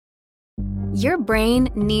Your brain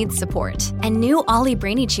needs support, and new Ollie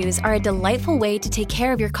Brainy Chews are a delightful way to take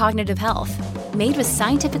care of your cognitive health. Made with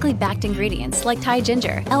scientifically backed ingredients like Thai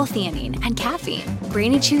ginger, L-theanine, and caffeine,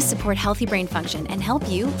 Brainy Chews support healthy brain function and help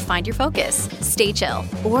you find your focus, stay chill,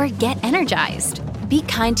 or get energized. Be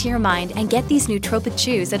kind to your mind and get these nootropic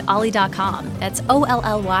chews at ollie.com. That's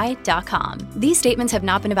OLLY.com. These statements have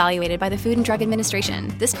not been evaluated by the Food and Drug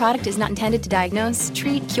Administration. This product is not intended to diagnose,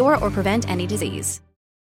 treat, cure, or prevent any disease.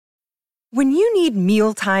 When you need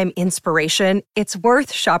mealtime inspiration, it's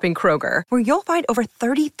worth shopping Kroger, where you'll find over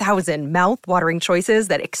 30,000 mouth-watering choices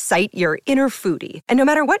that excite your inner foodie. And no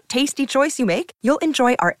matter what tasty choice you make, you'll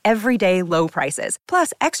enjoy our everyday low prices,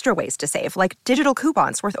 plus extra ways to save, like digital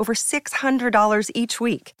coupons worth over $600 each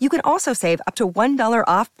week. You can also save up to $1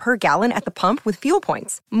 off per gallon at the pump with fuel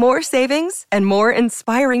points. More savings and more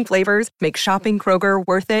inspiring flavors make shopping Kroger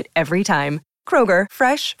worth it every time. Kroger,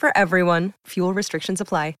 fresh for everyone. Fuel restrictions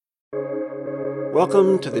apply.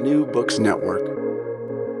 Welcome to the New Books Network.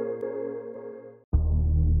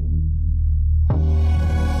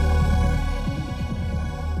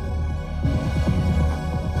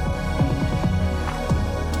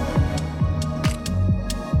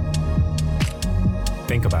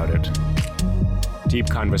 Think About It. Deep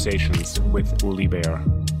conversations with Uli Baer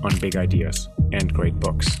on big ideas and great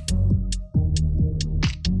books.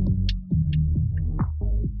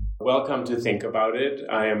 Welcome to Think About It.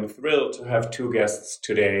 I am thrilled to have two guests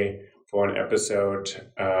today for an episode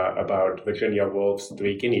about Virginia Woolf's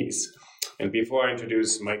Three Guineas. And before I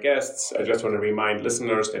introduce my guests, I just want to remind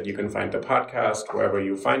listeners that you can find the podcast wherever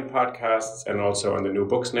you find podcasts and also on the New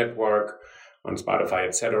Books Network, on Spotify,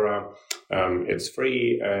 etc. It's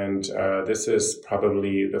free, and this is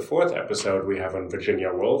probably the fourth episode we have on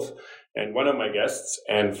Virginia Woolf. And one of my guests,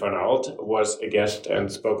 Anne Fernald, was a guest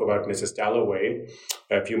and spoke about Mrs. Dalloway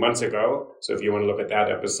a few months ago. So if you want to look at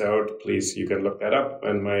that episode, please, you can look that up.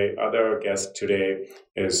 And my other guest today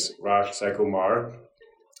is Raj Saikumar,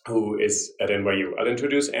 who is at NYU. I'll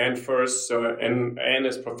introduce Anne first. So Anne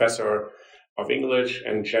is professor of English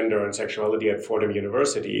and Gender and Sexuality at Fordham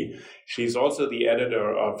University. She's also the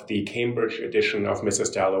editor of the Cambridge edition of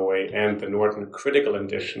Mrs. Dalloway and the Norton Critical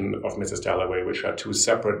edition of Mrs. Dalloway, which are two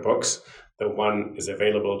separate books. The one is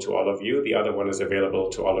available to all of you. The other one is available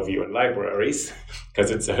to all of you in libraries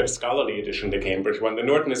because it's a scholarly edition, the Cambridge one. The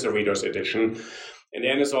Norton is a reader's edition. And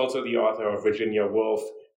Anne is also the author of Virginia Woolf,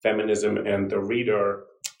 Feminism and the Reader,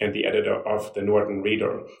 and the editor of the Norton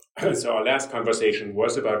Reader. So our last conversation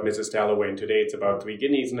was about Mrs. Dalloway, and today it's about Three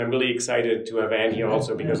Guineas. And I'm really excited to have Anne here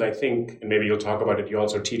also because I think, and maybe you'll talk about it, you're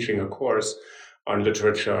also teaching a course on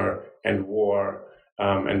literature and war.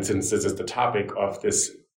 And since this is the topic of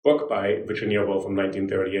this book by Virginia Woolf from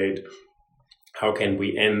 1938, how can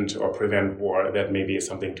we end or prevent war? That maybe is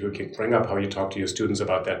something to bring up, how you talk to your students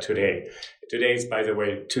about that today. Today is, by the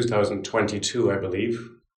way, 2022, I believe.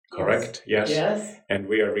 Correct? Yes. And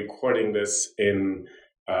we are recording this in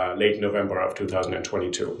late November of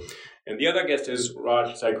 2022. And the other guest is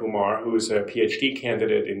Raj Saikumar, who is a PhD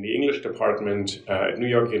candidate in the English department at New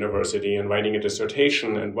York University and writing a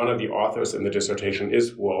dissertation. And one of the authors in the dissertation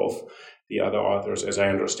is Woolf. The other authors, as I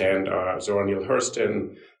understand, are Zora Neale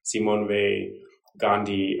Hurston, Simone Weil,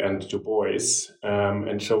 Gandhi, and Du Bois.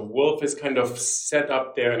 And so Woolf is kind of set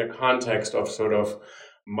up there in a context of sort of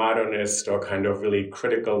modernist or kind of really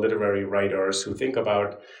critical literary writers who think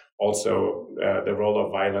about also the role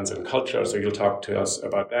of violence in culture. So you'll talk to us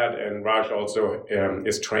about that. And Raj also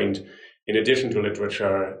is trained, in addition to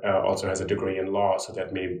literature, also has a degree in law, so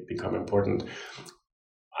that may become important.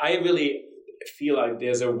 I really feel like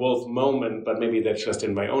there's a Woolf moment, but maybe that's just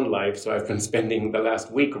in my own life. So I've been spending the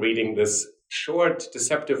last week reading this short,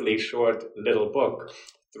 deceptively short little book,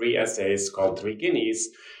 3 essays called Three Guineas,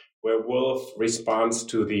 where Woolf responds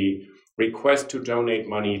to the request to donate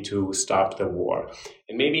money to stop the war.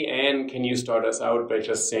 And maybe, Anne, can you start us out by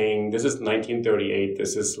just saying, this is 1938,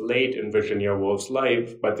 this is late in Virginia Woolf's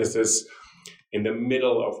life, but this is in the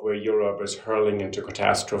middle of where Europe is hurling into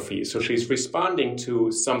catastrophe. So she's responding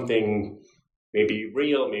to something maybe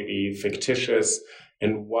real, maybe fictitious.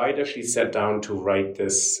 And why does she sit down to write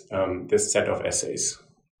this set of essays?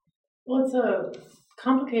 Well, it's a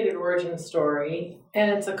complicated origin story, and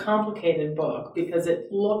it's a complicated book because it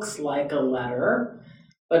looks like a letter,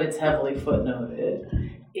 but it's heavily footnoted.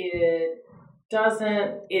 It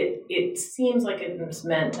seems like it's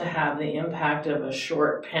meant to have the impact of a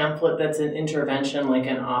short pamphlet that's an intervention, like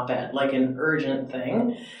an op-ed, like an urgent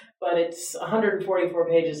thing, but it's 144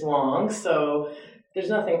 pages long, so there's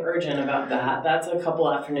nothing urgent about that. That's a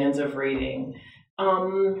couple afternoons of reading.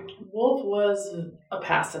 Woolf was a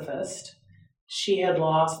pacifist. She had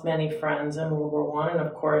lost many friends in World War I, and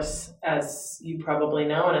of course, as you probably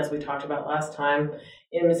know, and as we talked about last time,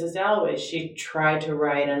 in Mrs. Dalloway, she tried to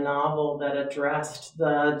write a novel that addressed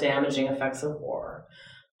the damaging effects of war.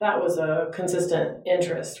 That was a consistent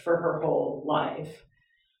interest for her whole life.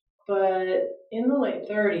 But in the late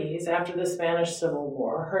 30s, after the Spanish Civil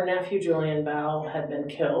War, her nephew Julian Bell had been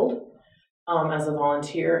killed as a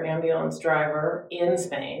volunteer ambulance driver in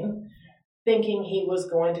Spain, thinking he was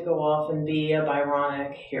going to go off and be a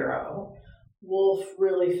Byronic hero. Woolf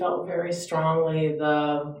really felt very strongly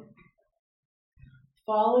the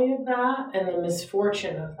folly of that and the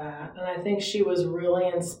misfortune of that. And I think she was really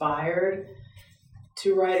inspired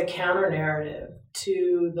to write a counter-narrative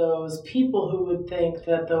to those people who would think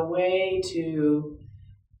that the way to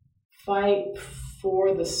fight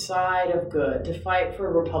for the side of good, to fight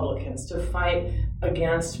for Republicans, to fight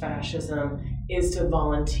against fascism, is to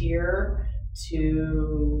volunteer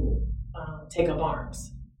to take up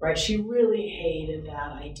arms, right? She really hated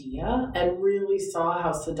that idea and really saw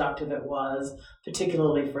how seductive it was,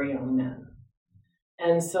 particularly for young men.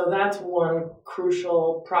 And so that's one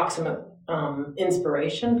crucial proximate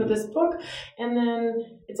inspiration for this book. And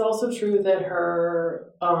then it's also true that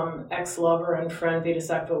her ex-lover and friend Vita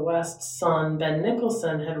Sackville-West's son, Ben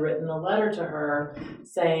Nicholson, had written a letter to her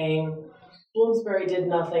saying, Bloomsbury did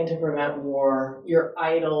nothing to prevent war. You're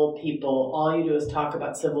idle people. All you do is talk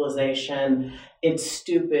about civilization. It's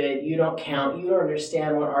stupid. You don't count. You don't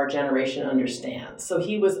understand what our generation understands. So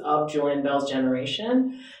he was of Julian Bell's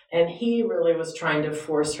generation, and he really was trying to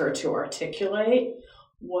force her to articulate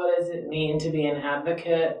what does it mean to be an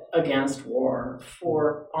advocate against war,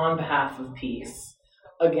 on behalf of peace,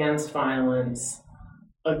 against violence,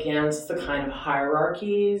 against the kind of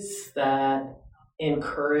hierarchies that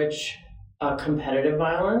encourage competitive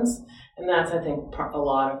violence. And that's, I think, a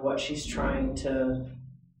lot of what she's trying to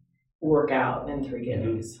work out in Three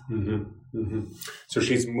Guineas. Mm-hmm. Mm-hmm. So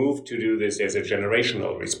she's moved to do this as a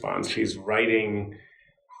generational response. She's writing.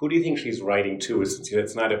 Who do you think she's writing to?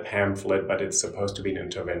 It's not a pamphlet, but it's supposed to be an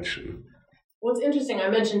intervention. Well, it's interesting. I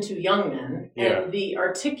mentioned two young men, and the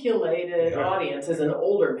articulated audience is an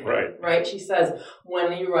older man, right? She says,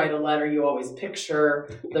 when you write a letter, you always picture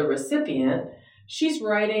the recipient. She's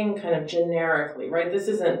writing kind of generically, right?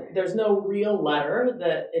 There's no real letter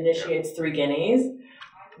that initiates Three Guineas,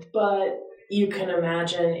 but you can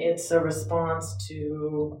imagine it's a response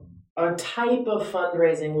to a type of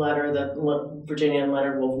fundraising letter that Virginia and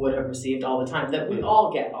Leonard Woolf would have received all the time, that we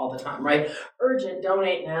all get all the time, right? Urgent,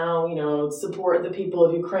 donate now, support the people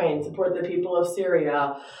of Ukraine, support the people of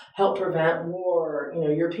Syria, help prevent war,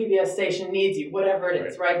 your PBS station needs you, whatever it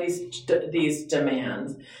is, right? These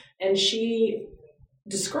demands. And she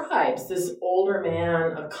describes this older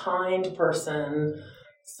man, a kind person,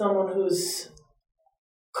 someone who's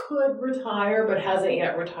could retire but hasn't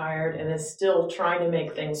yet retired and is still trying to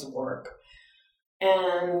make things work.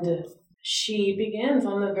 And she begins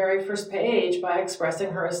on the very first page by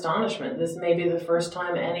expressing her astonishment. This may be the first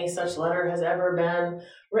time any such letter has ever been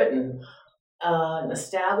written. An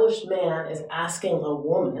established man is asking a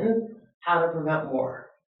woman how to prevent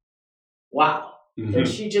war. Wow. Mm-hmm. And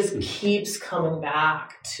she just keeps coming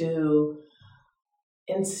back to,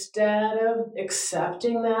 instead of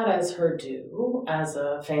accepting that as her due, as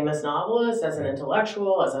a famous novelist, as an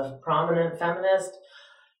intellectual, as a prominent feminist,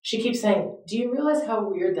 she keeps saying, do you realize how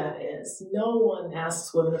weird that is? No one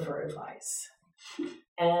asks women for advice.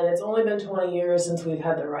 And it's only been 20 years since we've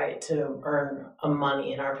had the right to earn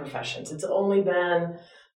money in our professions. It's only been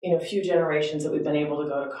a few generations that we've been able to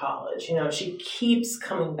go to college. She keeps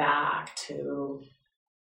coming back to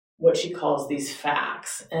what she calls these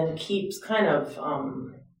facts and keeps kind of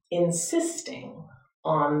insisting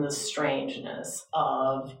on the strangeness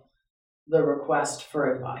of the request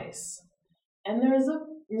for advice. And there's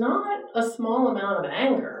not a small amount of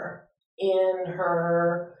anger in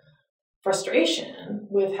her frustration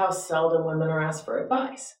with how seldom women are asked for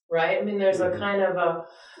advice, right? I mean, there's a kind of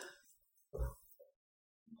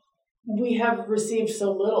we have received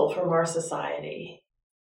so little from our society.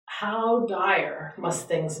 How dire must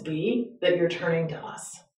things be that you're turning to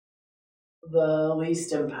us, the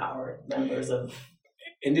least empowered members of...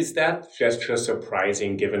 And is that just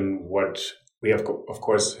surprising given what we have, of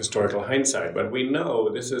course, historical hindsight, but we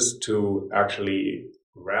know this is to actually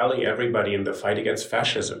rally everybody in the fight against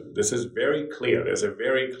fascism. This is very clear. There's a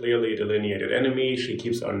very clearly delineated enemy. She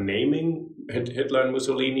keeps on naming Hitler and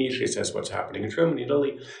Mussolini. She says what's happening in Germany,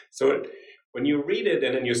 Italy. So when you read it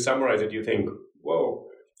and then you summarize it, you think, whoa,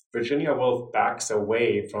 Virginia Woolf backs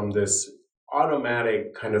away from this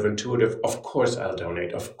automatic kind of intuitive, of course I'll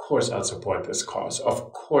donate, of course I'll support this cause,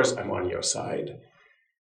 of course I'm on your side.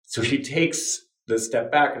 So she takes the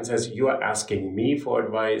step back and says, you are asking me for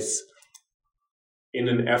advice in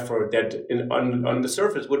an effort that on the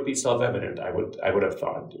surface would be self-evident, I would have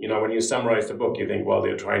thought. When you summarize the book, you think, well,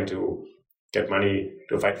 they're trying to get money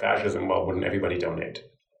to fight fascism. Well, wouldn't everybody donate?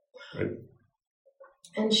 Right?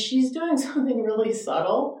 And she's doing something really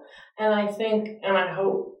subtle. And I think, and I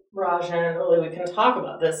hope Rajan and Uli, we can talk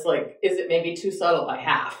about this, like, is it maybe too subtle by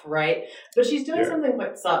half, right? But she's doing something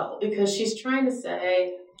quite subtle because she's trying to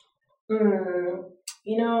say,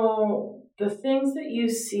 the things that you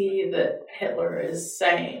see that Hitler is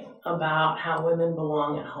saying about how women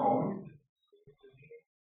belong at home,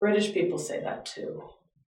 British people say that too.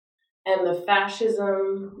 And the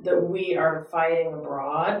fascism that we are fighting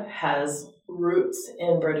abroad has roots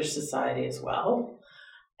in British society as well.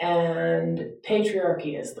 And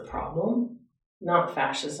patriarchy is the problem, not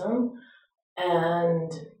fascism.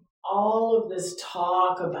 And all of this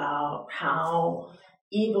talk about how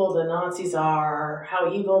evil the Nazis are,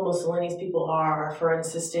 how evil Mussolini's people are for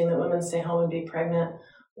insisting that women stay home and be pregnant.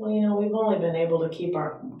 Well, we've only been able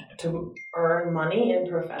to earn money in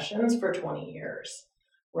professions for 20 years,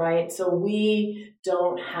 right? So we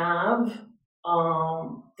don't have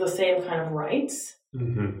the same kind of rights.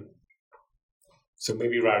 Mm-hmm. So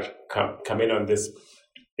maybe Raj, come in on this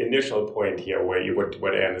initial point here, where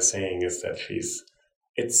what Anne is saying is that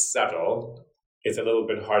it's subtle. It's a little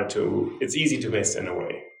bit it's easy to miss in a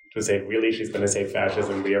way, to say, really, she's going to say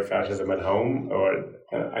fascism, we have fascism at home, or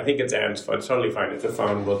I think it's Anne's fault. It's totally fine. It's a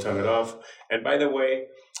phone, we'll turn it off. And by the way,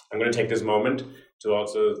 I'm going to take this moment to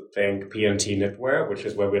also thank P&T Knitwear, which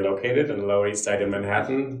is where we're located in the Lower East Side in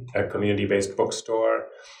Manhattan, a community-based bookstore.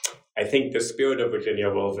 I think the spirit of Virginia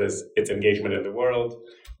Woolf is its engagement in the world.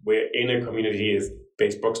 We're in a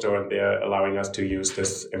community-based bookstore, and they're allowing us to use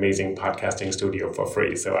this amazing podcasting studio for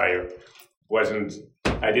free. So I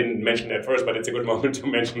didn't mention it at first, but it's a good moment to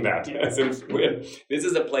mention that. Since this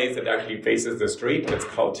is a place that actually faces the street. It's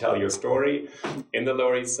called Tell Your Story in the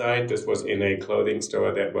Lower East Side. This was in a clothing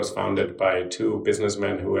store that was founded by two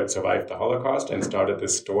businessmen who had survived the Holocaust and started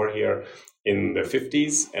this store here in the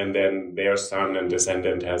 50s. And then their son and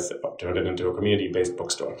descendant has turned it into a community-based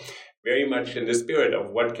bookstore. Very much in the spirit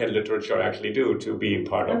of what can literature actually do to be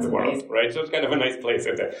part of the world, right? So it's kind of a nice place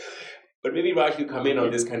in there. But maybe, Raj, you come in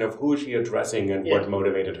on this kind of who is she addressing and what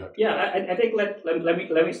motivated her. Yeah, I think let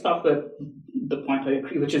me start with the point I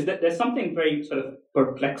agree, which is that there's something very sort of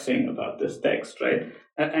perplexing about this text, right?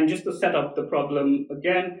 And just to set up the problem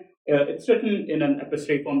again, it's written in an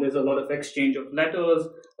epistolary form. There's a lot of exchange of letters,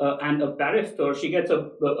 and a barrister, she gets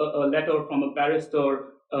a letter from a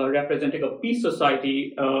barrister representing a peace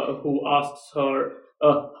society who asks her,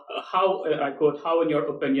 how, I quote, how in your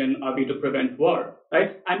opinion are we to prevent war,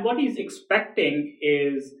 right? And what he's expecting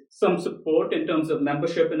is some support in terms of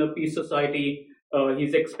membership in a peace society.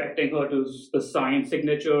 He's expecting her to sign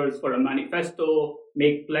signatures for a manifesto,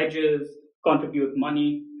 make pledges, contribute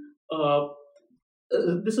money.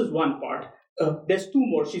 This is one part. There's two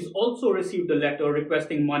more. She's also received a letter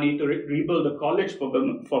requesting money to rebuild a college for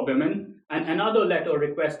women, and another letter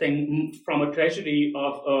requesting from a treasury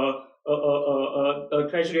of a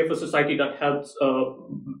treasury of a society that helps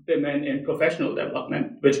women in professional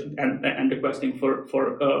development, and requesting for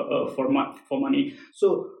money.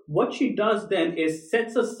 So what she does then is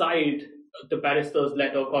sets aside the barrister's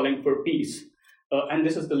letter calling for peace, and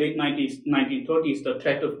this is the late 1930s. The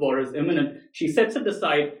threat of war is imminent. She sets it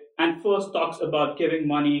aside and first talks about giving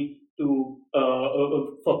money to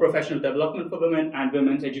for professional development for women and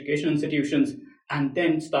women's education institutions, and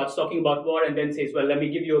then starts talking about war, and then says, well, let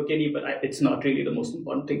me give you a guinea, but it's not really the most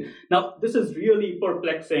important thing. Now, this is really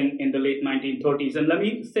perplexing in the late 1930s. And let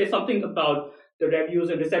me say something about the reviews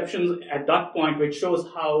and receptions at that point, which shows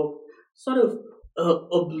how sort of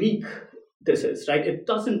oblique this is, right? It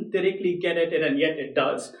doesn't directly get at it, and yet it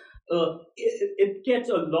does. It gets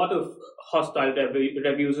a lot of hostile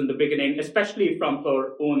reviews in the beginning, especially from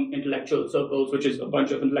her own intellectual circles, which is a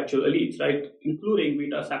bunch of intellectual elites, right? Including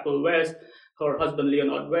Rita Sackville-West, her husband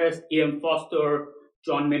Leonard West, E.M. Foster,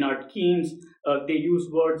 John Maynard Keynes. They use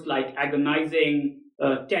words like agonizing,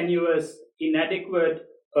 tenuous, inadequate,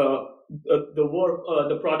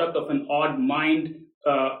 the product of an odd mind.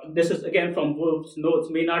 This is again from Woolf's notes.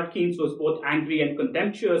 Maynard Keynes was both angry and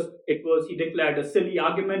contemptuous. He declared a silly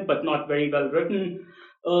argument, but not very well written.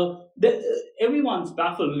 Everyone's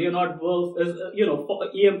baffled. Leonard Woolf is,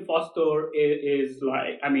 E.M. Foster is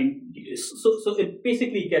like, so it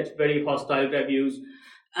basically gets very hostile reviews,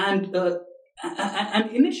 and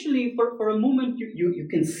initially for a moment you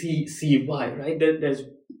can see why, right? There's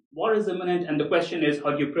war is imminent, and the question is,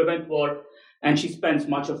 how do you prevent war? And she spends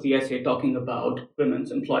much of the essay talking about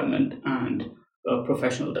women's employment and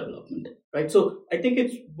professional development, right? So I think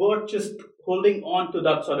it's worth just holding on to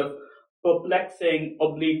that sort of perplexing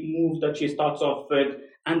oblique move that she starts off with,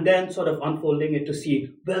 and then sort of unfolding it to see,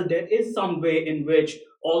 well, there is some way in which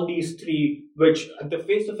all these three, which at the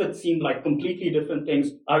face of it seem like completely different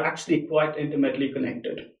things, are actually quite intimately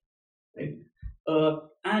connected, right?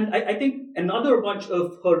 And I think another bunch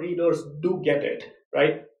of her readers do get it,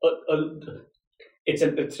 right?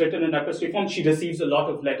 It's written in epistolary form. She receives a lot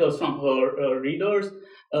of letters from her readers,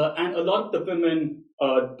 and a lot of the women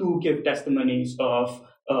do give testimonies of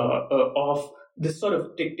this sort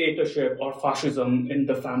of dictatorship or fascism in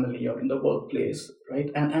the family or in the workplace, right?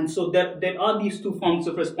 And so there are these two forms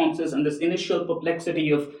of responses, and this initial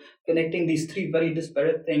perplexity of connecting these three very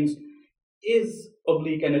disparate things is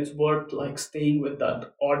oblique, and it's worth like staying with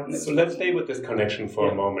that oddness. So let's stay with this connection for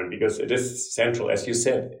a moment, because it is central, as you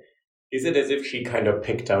said. Is it as if she kind of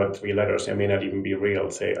picked out three letters? They may not even be real.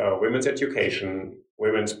 Say, women's education,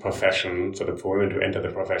 women's profession, sort of for women to enter the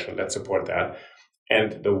profession, let's support that,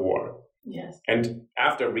 and the war. Yes. And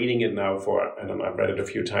after reading it now I've read it a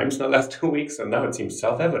few times in the last 2 weeks, and now it seems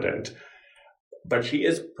self-evident. But she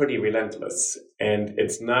is pretty relentless. And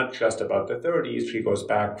it's not just about the 30s. She goes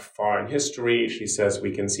back far in history. She says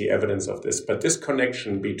we can see evidence of this. But this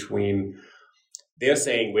connection between, they're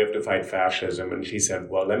saying we have to fight fascism. And she said,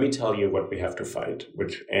 well, let me tell you what we have to fight,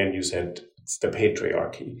 which, and you said, it's the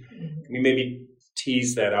patriarchy. Mm-hmm. Can we maybe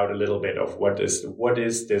tease that out a little bit of what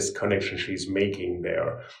is this connection she's making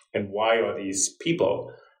there? And why are these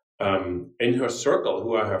people in her circle,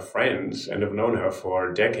 who are her friends and have known her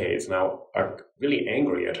for decades now, are really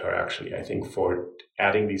angry at her, actually, I think, for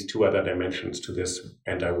adding these two other dimensions to this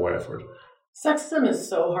anti-war effort? Sexism is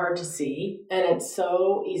so hard to see, and it's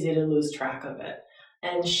so easy to lose track of it.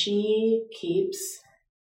 And she keeps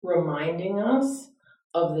reminding us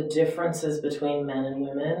of the differences between men and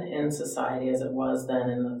women in society as it was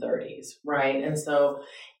then in the 30s, right? And so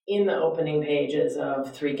in the opening pages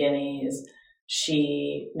of Three Guineas,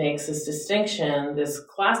 she makes this distinction, this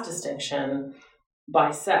class distinction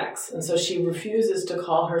by sex. And so she refuses to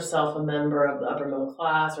call herself a member of the upper middle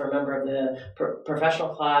class or a member of the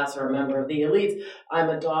professional class or a member of the elites. I'm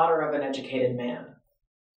a daughter of an educated man.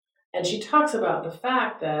 And she talks about the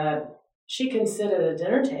fact that she can sit at a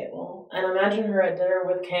dinner table and imagine her at dinner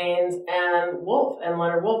with Keynes and Woolf and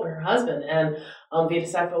Leonard Woolf and her husband and Vita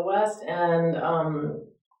Sackville-West and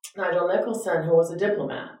Nigel Nicholson, who was a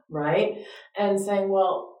diplomat, right? And saying,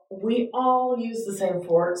 well, we all use the same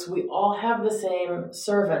forks. We all have the same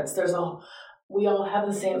servants. We all have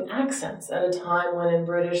the same accents at a time when in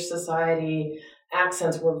British society,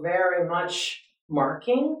 accents were very much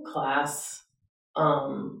marking class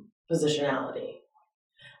positionality.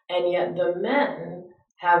 And yet the men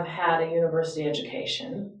have had a university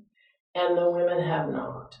education and the women have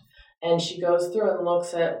not. And she goes through and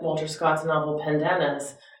looks at Walter Scott's novel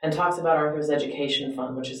Pendennis and talks about Arthur's Education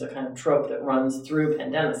Fund, which is a kind of trope that runs through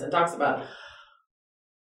Pendennis, and talks about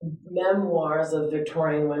memoirs of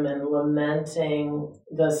Victorian women lamenting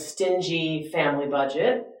the stingy family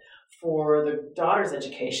budget for the daughter's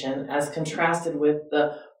education as contrasted with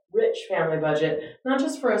the rich family budget, not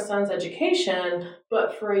just for a son's education,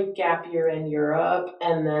 but for a gap year in Europe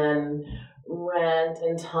and then rent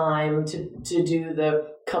and time to do the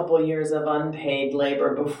couple years of unpaid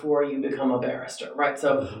labor before you become a barrister, right?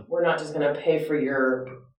 So we're not just going to pay for your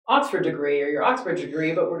Oxford degree or your Oxford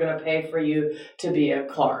degree, but we're going to pay for you to be a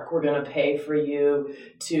clerk. We're going to pay for you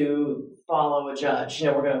to follow a judge.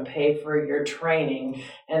 We're going to pay for your training.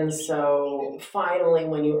 And so finally,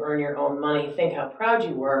 when you earn your own money, think how proud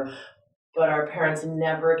you were. But our parents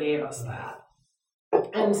never gave us that.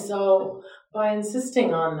 And so by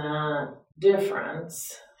insisting on that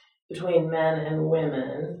difference between men and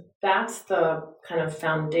women, that's the kind of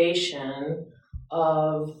foundation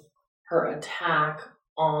of her attack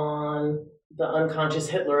on the unconscious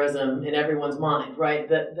Hitlerism in everyone's mind, right?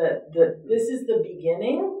 That this is the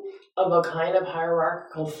beginning of a kind of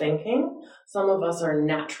hierarchical thinking. Some of us are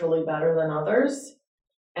naturally better than others.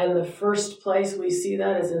 And the first place we see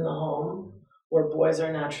that is in the home, where boys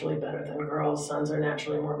are naturally better than girls, sons are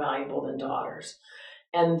naturally more valuable than daughters.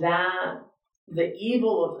 And that, the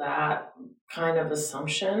evil of that kind of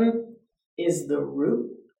assumption is the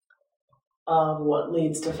root of what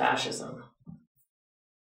leads to fascism.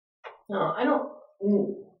 No, I don't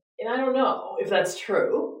know if that's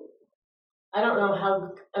true. I don't know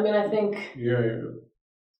how, I think... Yeah.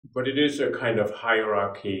 But it is a kind of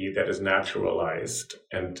hierarchy that is naturalized.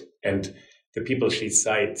 And the people she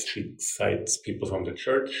cites people from the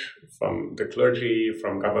church, from the clergy,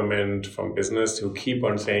 from government, from business, who keep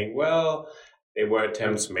on saying, well, there were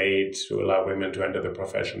attempts made to allow women to enter the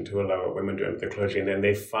profession, to allow women to enter the clergy, and then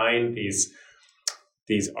they find these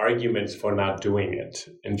arguments for not doing it.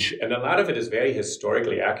 And a lot of it is very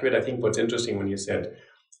historically accurate. I think what's interesting when you said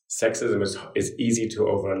sexism is easy to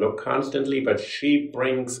overlook constantly, but she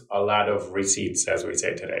brings a lot of receipts, as we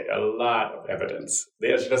say today, a lot of evidence.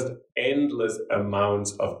 There's just endless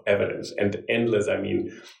amounts of evidence. And endless, I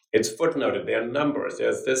mean, it's footnoted. There are numbers.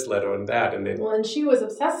 There's this letter and that. And then, well, and she was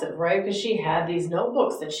obsessive, right? Because she had these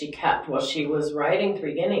notebooks that she kept while she was writing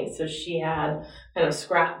Three Guineas. So she had kind of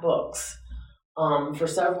scrapbooks for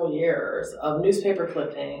several years of newspaper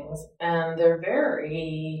clippings, and they're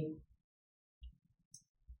very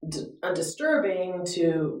disturbing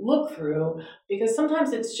to look through, because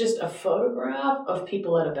sometimes it's just a photograph of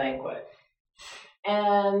people at a banquet,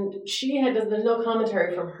 and there's no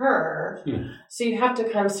commentary from her, so you have to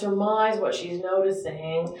kind of surmise what she's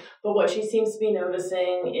noticing. But what she seems to be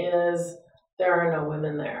noticing is there are no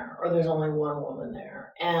women there, or there's only one woman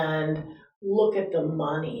there, and look at the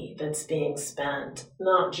money that's being spent,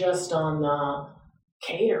 not just on the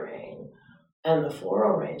catering and the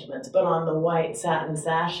floral arrangements, but on the white satin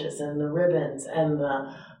sashes and the ribbons and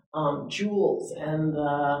the jewels and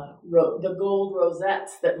the gold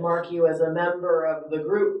rosettes that mark you as a member of the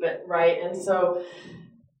group, right? And so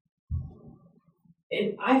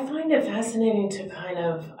I find it fascinating to kind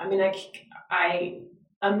of, I mean,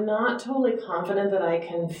 I'm not totally confident that I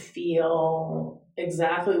can feel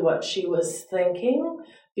exactly what she was thinking,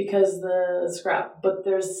 because but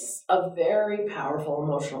there's a very powerful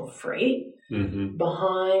emotional freight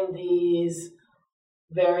behind these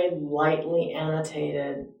very lightly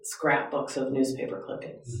annotated scrapbooks of newspaper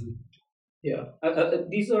clippings. Yeah,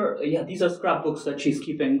 these are scrapbooks that she's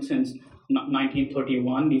keeping since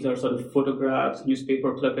 1931. These are sort of photographs,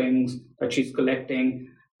 newspaper clippings that she's collecting.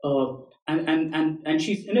 And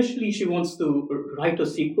she wants to write a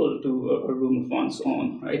sequel to A Room of One's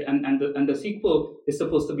Own, right? And the sequel is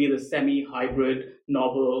supposed to be the semi-hybrid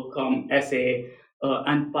novel come essay.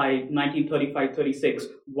 And by 1935-36,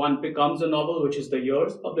 one becomes a novel, which is The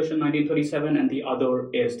Years, published in 1937, and the other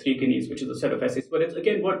is Three Guineas, which is a set of essays. But it's,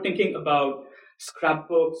 again, we're thinking about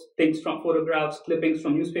scrapbooks, things from photographs, clippings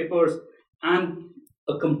from newspapers, and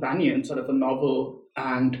a companion, sort of a novel,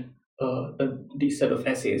 and these set of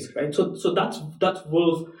essays, right? So that's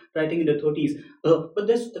Woolf writing in the 30s. But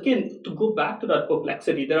there's, again, to go back to that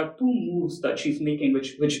perplexity, there are two moves that she's making,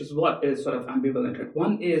 which is what is sort of ambivalent. Right?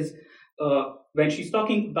 One is when she's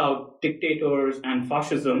talking about dictators and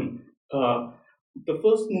fascism, the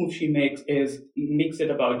first move she makes it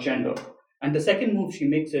about gender. And the second move she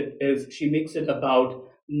makes it about,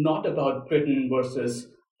 not about Britain versus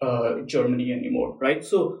Germany anymore, right?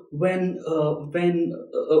 So when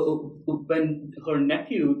her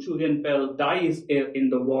nephew Julian Bell dies in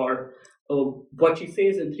the war, what she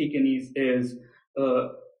says in Three Guineas is,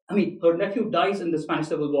 her nephew dies in the Spanish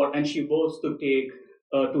Civil War, and she vows to take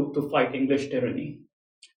to fight English tyranny.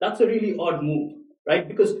 That's a really odd move, right?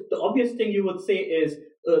 Because the obvious thing you would say is,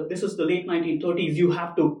 this is the late 1930s. You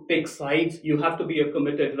have to pick sides. You have to be a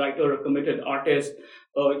committed writer, a committed artist.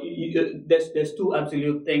 There's two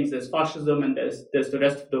absolute things. There's fascism, and there's the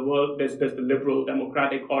rest of the world. There's the liberal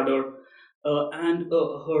democratic order, and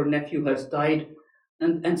her nephew has died,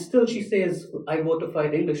 and still she says, "I vote to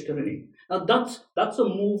fight English tyranny." Now that's a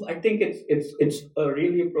move. I think it's a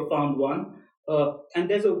really profound one. And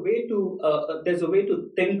there's a way to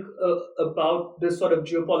think about this sort of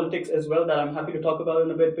geopolitics as well that I'm happy to talk about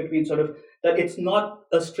in a bit, between sort of that it's not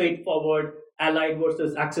a straightforward Allied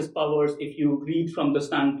versus Axis powers if you read from the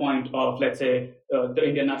standpoint of, let's say, the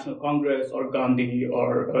Indian National Congress or Gandhi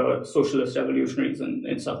or socialist revolutionaries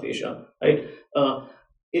in South Asia, right?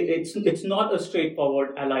 It's not a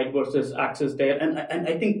straightforward Allied versus Axis there, and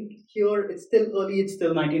I think here it's still early, it's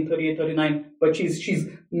still 1938-39, but she's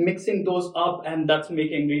mixing those up, and that's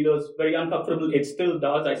making readers very uncomfortable. It still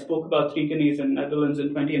does. I spoke about Three Guineas in Netherlands in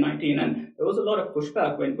 2019, and there was a lot of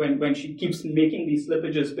pushback when she keeps making these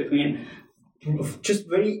slippages between, just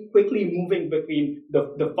very quickly moving between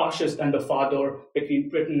the fascist and the father, between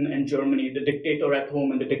Britain and Germany, the dictator at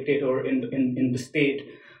home and the dictator in the state.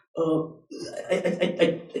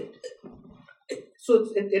 So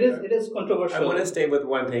it is controversial. I want to stay with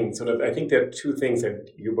one thing. Sort of, I think there are two things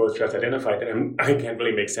that you both just identified that I can't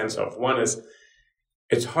really make sense of. One is,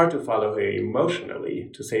 it's hard to follow her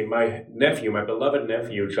emotionally, to say, my beloved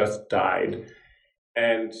nephew just died,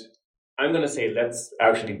 and I'm going to say, let's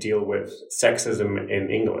actually deal with sexism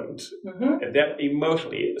in England. And that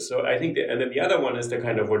emotionally. So I think and then the other one is the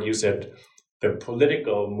kind of what you said, the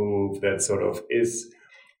political move that sort of is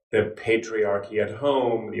the patriarchy at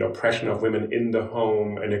home, the oppression of women in the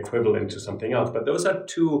home, an equivalent to something else. But those are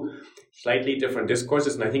two slightly different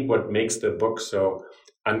discourses. And I think what makes the book so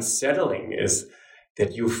unsettling is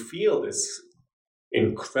that you feel this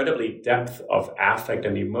incredibly depth of affect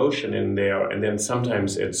and emotion in there. And then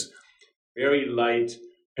sometimes it's very light,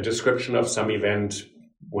 a description of some event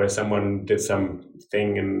where someone did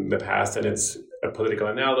something in the past, and it's a political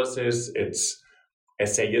analysis, it's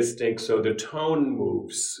essayistic, so the tone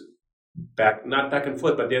moves back, not back and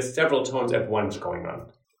forth, but there's several tones at once going on.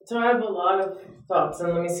 So I have a lot of thoughts,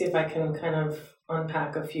 and let me see if I can kind of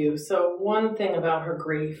unpack a few. So one thing about her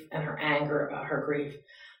grief and her anger about her grief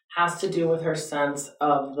has to do with her sense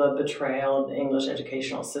of the betrayal of the English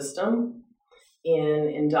educational system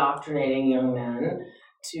in indoctrinating young men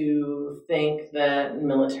to think that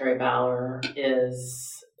military valor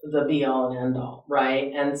is the be-all and end-all,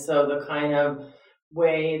 right? And so the kind of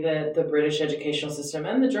way that the British educational system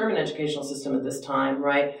and the German educational system at this time,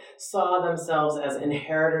 right, saw themselves as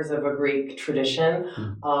inheritors of a Greek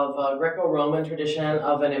tradition, of a Greco-Roman tradition,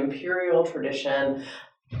 of an imperial tradition.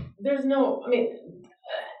 There's no,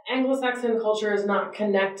 Anglo-Saxon culture is not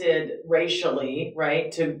connected racially,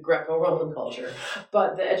 right, to Greco-Roman culture.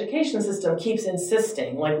 But the education system keeps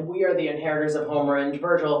insisting, like, we are the inheritors of Homer and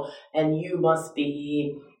Virgil, and you must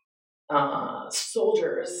be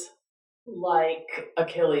soldiers like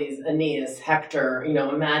Achilles, Aeneas, Hector.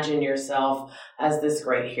 Imagine yourself as this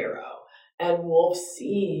great hero. And Woolf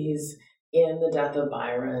sees in the death of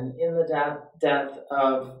Byron, in the death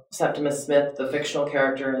of Septimus Smith, the fictional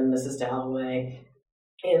character in Mrs. Dalloway,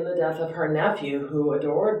 in the death of her nephew who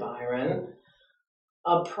adored Byron,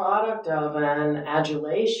 a product of an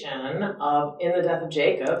adulation of, in the death of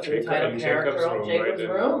Jacob, the title character of Jacob's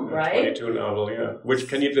Room, right? 22 novel, yeah. Which,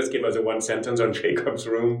 can you just give us a one sentence on Jacob's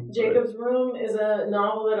Room? Jacob's Room is a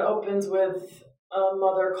novel that opens with a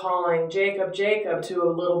mother calling Jacob, Jacob to a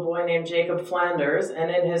little boy named Jacob Flanders, and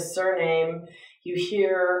in his surname, you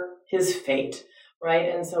hear his fate, right?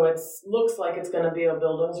 And so it looks like it's going to be a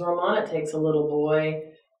Bildungsroman. It takes a little boy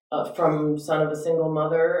from son of a single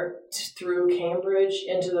mother through Cambridge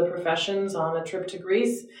into the professions on a trip to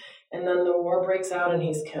Greece, and then the war breaks out and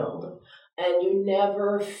he's killed. And you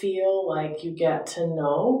never feel like you get to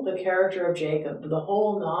know the character of Jacob. The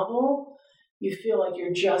whole novel, you feel like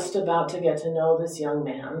you're just about to get to know this young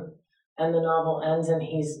man, and the novel ends and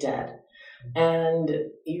he's dead. And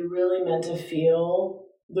you're really meant to feel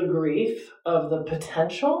the grief of the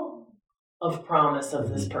potential of promise of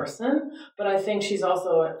this person. But I think she's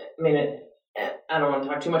also, I don't want to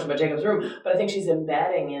talk too much about Jacob's Room, but I think she's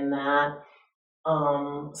embedding in that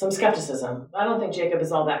some skepticism. I don't think Jacob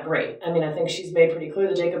is all that great. I think she's made pretty clear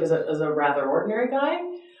that Jacob is a rather ordinary guy,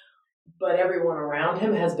 but everyone around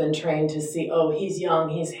him has been trained to see, oh, he's young,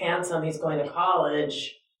 he's handsome, he's going to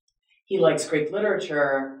college, he likes Greek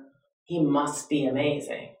literature, he must be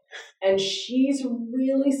amazing. And she's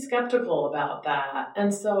really skeptical about that.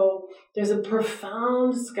 And so there's a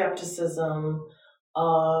profound skepticism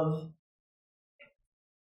of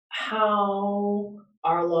how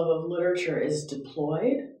our love of literature is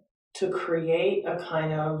deployed to create a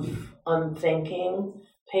kind of unthinking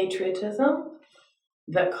patriotism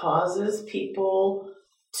that causes people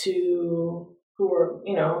who are,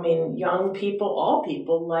 young people, all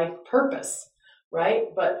people like purpose.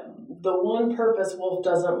 Right? But the one purpose Woolf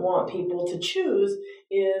doesn't want people to choose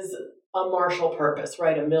is a martial purpose,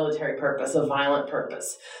 right? A military purpose, a violent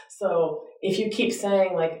purpose. So if you keep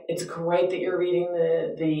saying, like, it's great that you're reading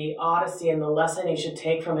the Odyssey and the lesson you should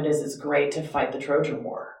take from it is it's great to fight the Trojan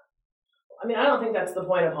War. I don't think that's the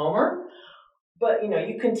point of Homer, but,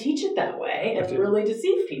 you can teach it that way and really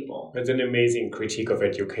deceive people. It's an amazing critique of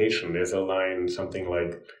education. There's a line, something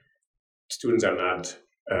like, students are not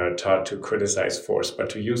taught to criticize force, but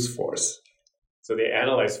to use force. So they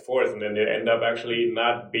analyze force, and then they end up actually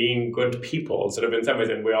not being good people, sort of in some ways.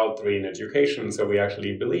 And we're all three in education, so we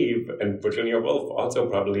actually believe. And Virginia Woolf also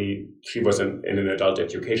probably, she was in an adult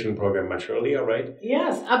education program much earlier, right?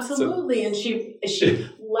 Yes, absolutely. So, and she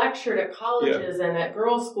lectured at colleges and at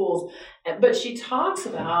girls' schools, but she talks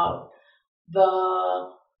about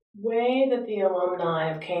the way that the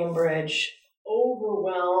alumni of Cambridge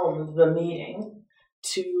overwhelmed the meeting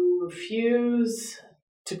to refuse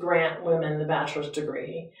to grant women the bachelor's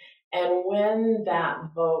degree. And when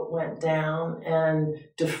that vote went down and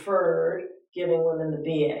deferred giving women the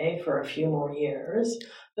BA for a few more years,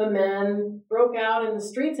 the men broke out in the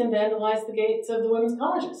streets and vandalized the gates of the women's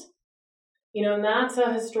colleges. And that's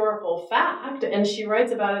a historical fact. And she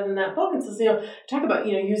writes about it in that book and says, talk about,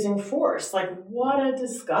 using force. Like, what a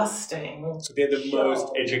disgusting So they're the show.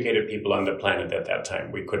 Most educated people on the planet at that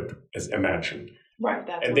time, we could imagine. Right.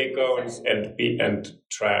 That's and what they he go was and saying. and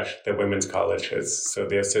trash the women's colleges. So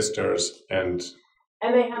they're sisters, and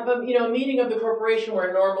they have a meeting of the corporation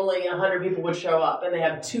where normally 100 people would show up, and they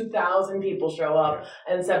have 2,000 people show up,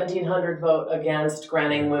 and 1,700 vote against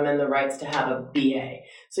granting women the rights to have a BA.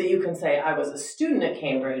 So you can say, I was a student at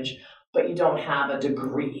Cambridge, but you don't have a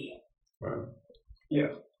degree. Right.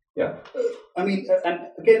 Yeah. I mean, and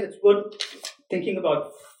again, it's worth thinking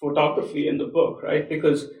about photography in the book, right?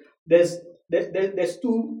 Because there's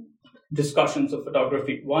two discussions of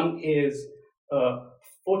photography. One is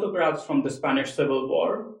photographs from the Spanish Civil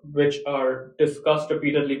War, which are discussed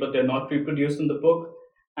repeatedly, but they're not reproduced in the book.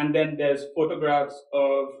 And then there's photographs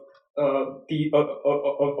of these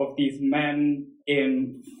men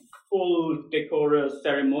in full decorous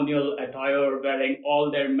ceremonial attire, wearing all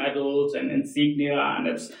their medals and insignia, and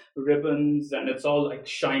it's ribbons, and it's all like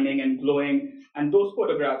shining and glowing. And those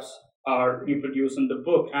photographs are reproduced in the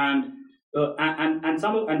book, and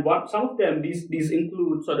some of them these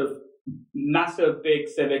include sort of massive, big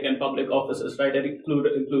civic and public offices, right? It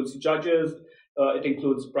includes judges, it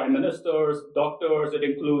includes prime ministers, doctors, it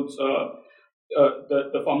includes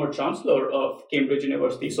the former chancellor of Cambridge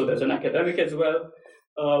University. So there's an academic as well,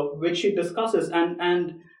 which she discusses,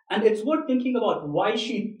 and it's worth thinking about why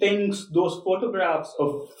she thinks those photographs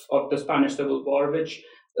of the Spanish Civil War, which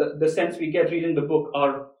the sense we get reading the book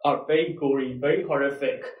are very gory, very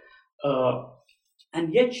horrific,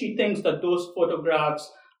 and yet she thinks that those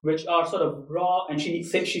photographs, which are sort of raw, and she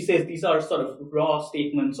says these are sort of raw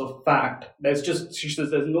statements of fact. She says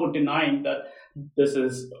there's no denying that this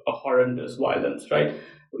is a horrendous violence, right?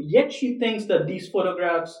 Yet she thinks that these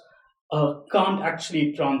photographs can't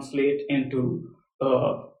actually translate into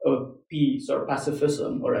peace or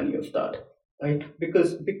pacifism or any of that, right?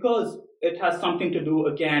 Because it has something to do,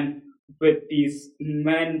 again, with these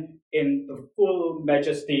men in the full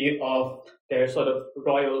majesty of their sort of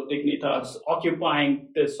royal dignitas, occupying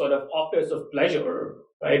this sort of office of pleasure,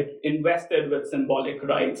 right? Invested with symbolic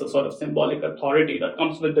rights, a sort of symbolic authority that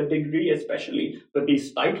comes with the degree, especially with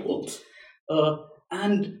these titles.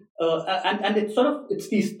 And it's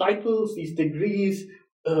these titles, these degrees,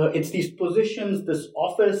 it's these positions, this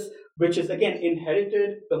office, which is again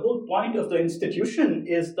inherited. The whole point of the institution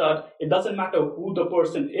is that it doesn't matter who the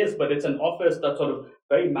person is, but it's an office that sort of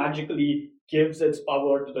very magically gives its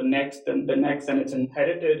power to the next and the next, and it's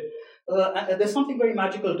inherited. And there's something very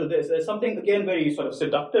magical to this. There's something, again, very sort of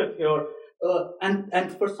seductive here.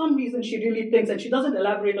 And for some reason, she really thinks, and she doesn't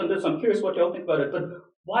elaborate on this, I'm curious what you all think about it, but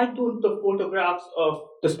why don't the photographs of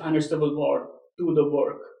the Spanish Civil War do the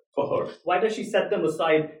work for her? Why does she set them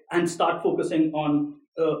aside and start focusing on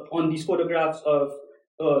these photographs of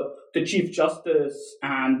the Chief Justice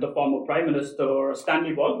and the former Prime Minister,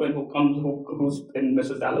 Stanley Baldwin, who's in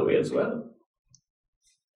Mrs. Dalloway as well?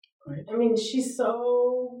 Right. I mean, she's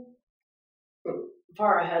so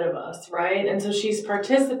far ahead of us, right? And so she's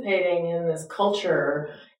participating in this culture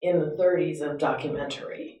in the 30s of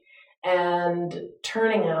documentary and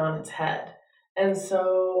turning it on its head. And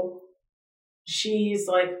so she's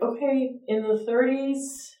like, okay, in the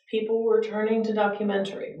 30s, people were turning to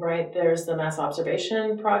documentary, right? There's the Mass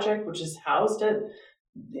Observation Project, which is housed at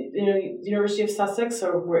the University of Sussex,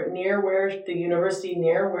 so near where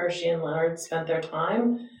she and Leonard spent their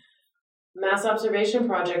time. Mass Observation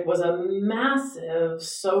Project was a massive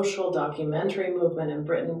social documentary movement in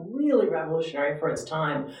Britain, really revolutionary for its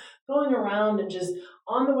time, going around and just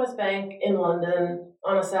on the West Bank in London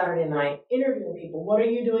on a Saturday night, interviewing people. What are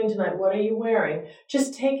you doing tonight? What are you wearing?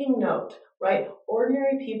 Just taking note, right?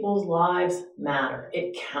 Ordinary people's lives matter.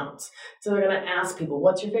 It counts. So they're going to ask people,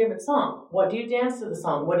 what's your favorite song? What do you dance to the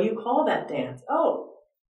song? What do you call that dance? Oh,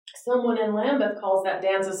 someone in Lambeth calls that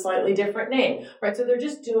dance a slightly different name, right? So they're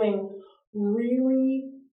just doing really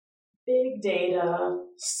big data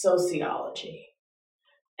sociology.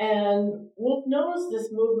 And Woolf knows this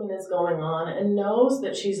movement is going on and knows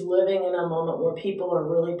that she's living in a moment where people are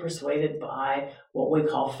really persuaded by what we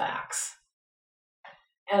call facts.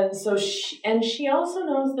 And so she also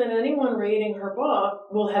knows that anyone reading her book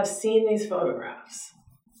will have seen these photographs.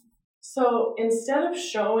 So instead of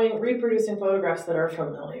reproducing photographs that are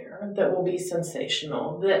familiar, that will be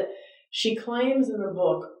sensational, that she claims in the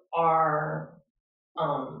book are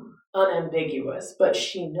unambiguous, but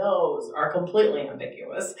she knows are completely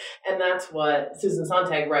ambiguous. And that's what Susan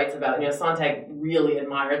Sontag writes about. Sontag really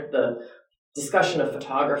admired the discussion of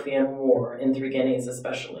photography and war in Three Guineas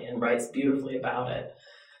especially, and writes beautifully about it.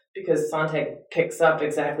 Because Sontag picks up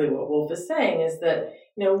exactly what Woolf is saying, is that,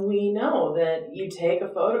 we know that you take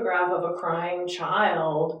a photograph of a crying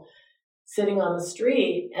child sitting on the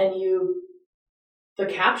street and you the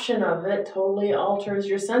caption of it totally alters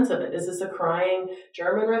your sense of it. Is this a crying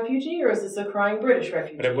German refugee or is this a crying British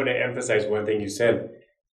refugee? But I want to emphasize one thing you said.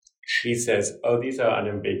 She says, oh, these are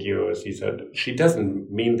unambiguous. She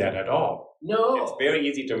doesn't mean that at all. No. It's very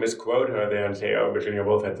easy to misquote her there and say, oh, Virginia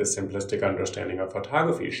Woolf had this simplistic understanding of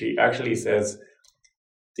photography. She actually says,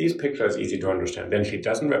 these pictures are easy to understand. Then she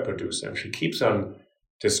doesn't reproduce them. She keeps on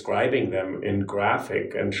describing them in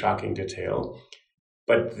graphic and shocking detail,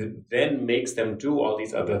 but then makes them do all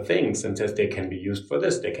these other things and says they can be used for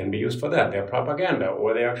this, they can be used for that. They're propaganda,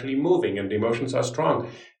 or they're actually moving and the emotions are strong.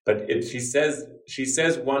 But she says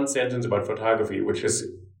one sentence about photography, which is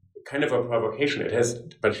kind of a provocation.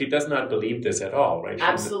 But she does not believe this at all, right?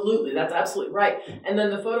 Absolutely, that's absolutely right. And then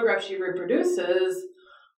the photograph she reproduces,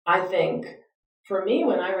 I think, for me,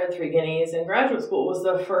 when I read Three Guineas in graduate school, was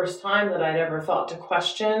the first time that I'd ever thought to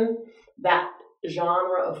question that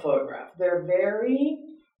genre of photograph. They're very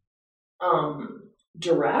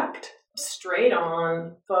direct,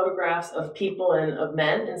 straight-on photographs of people of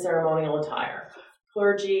men in ceremonial attire.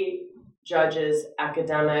 Clergy, judges,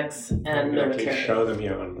 academics, and military. Show them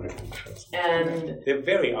here on my shows. And they're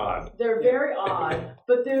very odd. They're very odd,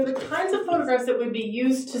 but they're the kinds of photographs that we'd be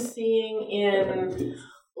used to seeing in,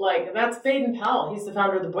 like, that's Baden Powell. He's the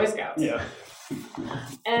founder of the Boy Scouts. Yeah.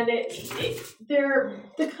 And they're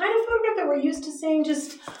the kind of photograph that we're used to seeing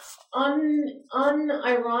just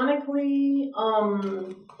unironically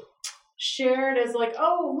shared as like,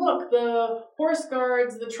 oh, look, the horse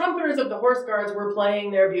guards, the trumpeters of the horse guards were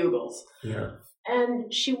playing their bugles. Yeah.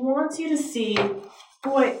 And she wants you to see,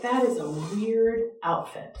 boy, that is a weird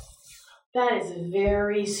outfit. That is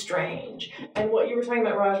very strange. And what you were talking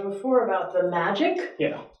about, Raj, before about the magic.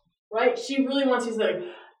 Yeah. Right? She really wants you to say,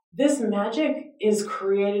 this magic is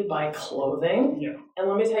created by clothing. Yeah. And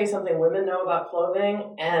let me tell you something women know about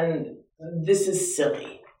clothing, and this is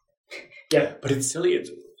silly. Yeah. But it's silly.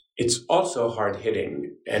 It's also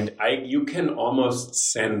hard-hitting, and you can almost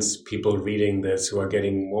sense people reading this who are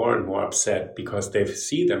getting more and more upset because they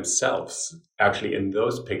see themselves actually in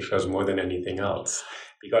those pictures more than anything else.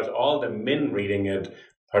 Because all the men reading it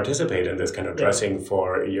participate in this kind of dressing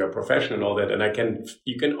for your profession and all that, and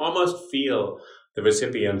you can almost feel the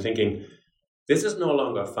recipient thinking, this is no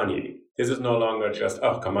longer funny. This is no longer just,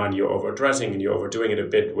 oh, come on, you're overdressing and you're overdoing it a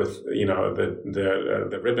bit with,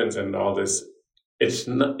 the ribbons and all this. It's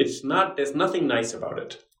not, there's nothing nice about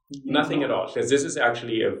it. Nothing at all. Because this is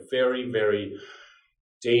actually a very, very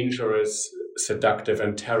dangerous, seductive,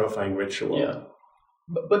 and terrifying ritual. Yeah.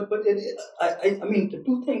 But I mean, the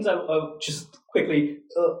two things I just quickly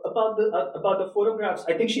about the photographs.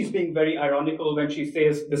 I think she's being very ironical when she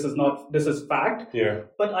says this is fact. Yeah.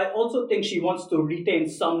 But I also think she wants to retain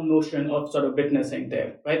some notion of sort of witnessing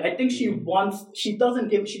there, right? I think she doesn't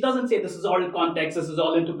say this is all context, this is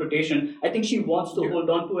all interpretation. I think she wants to hold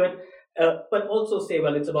on to it. But also say,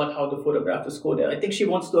 well, it's about how the photograph is coded. I think she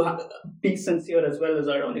wants to be sincere as well as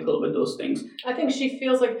ironical with those things. I think she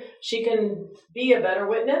feels like she can be a better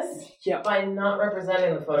witness by not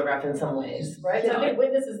representing the photograph in some ways, right? So I think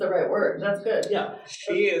witness is the right word. That's good. Yeah.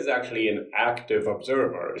 She is actually an active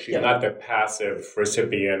observer. She's not the passive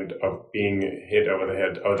recipient of being hit over the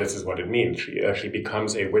head. Oh, this is what it means. She actually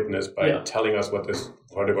becomes a witness by telling us what this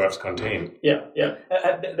photographs contain. Yeah.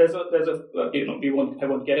 There's a I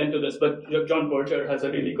won't get into this, but John Berger has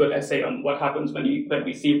a really good essay on what happens when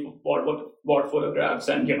we see war photographs,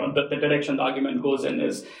 and the direction the argument goes in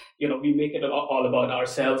is we make it all about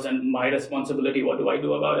ourselves and my responsibility. What do I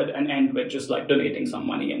do about it? And end with just like donating some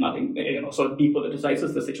money and nothing. So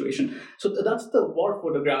depoliticizes the situation. So that's the war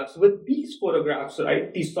photographs. With these photographs,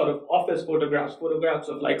 right? These sort of office photographs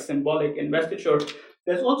of like symbolic investiture.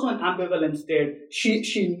 There's also an ambivalent state.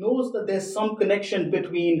 She knows that there's some connection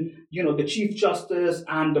between, the Chief Justice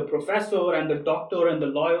and the professor and the doctor and the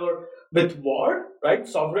lawyer with war, right?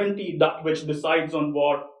 Sovereignty, that which decides on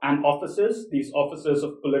war, and offices, these offices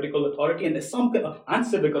of political authority, and there's some, and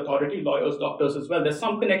civic authority, lawyers, doctors as well. There's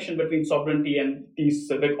some connection between sovereignty and these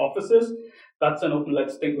civic offices. That's an open,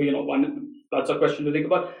 let's think, that's a question to think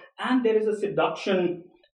about. And there is a seduction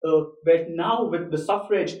where now with the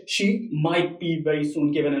suffrage, she might be very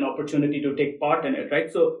soon given an opportunity to take part in it,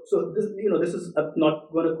 right? So this, this is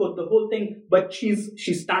not going to quote the whole thing, but she's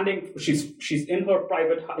standing, she's in her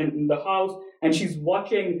private in the house, and she's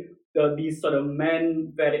watching these sort of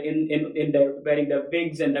men wearing their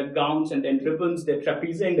wigs and their gowns and then ribbons. They're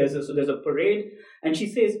trapezing. There's a parade, and she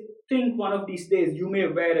says, think one of these days you may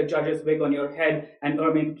wear a judge's wig on your head, an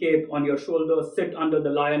ermine cape on your shoulders, sit under the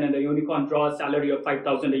lion and the unicorn, draw a salary of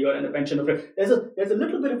 5,000 a year and a pension of it. There's a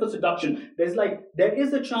little bit of a seduction. There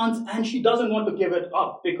is a chance, and she doesn't want to give it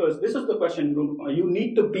up, because this is the question. You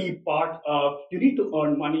need to be you need to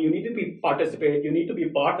earn money, you need to participate, you need to be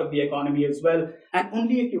part of the economy as well. And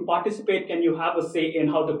only if you participate can you have a say in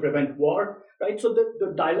how to prevent war, right? So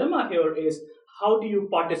the dilemma here is, how do you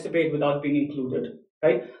participate without being included?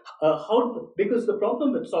 Right? Because the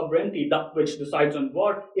problem with sovereignty, that which decides on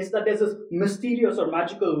war, is that there's this mysterious or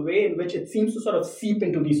magical way in which it seems to sort of seep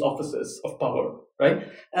into these offices of power, right?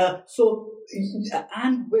 And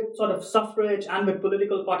with sort of suffrage and with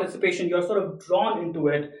political participation, you're sort of drawn into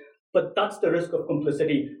it. But that's the risk of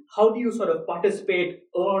complicity. How do you sort of participate,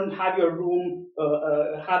 have your room,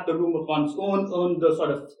 have the room of one's own, earn the sort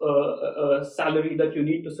of salary that you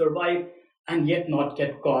need to survive, and yet not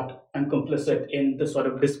get caught and complicit in the sort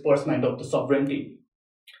of disbursement of the sovereignty?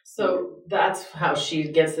 So that's how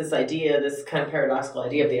she gets this idea, this kind of paradoxical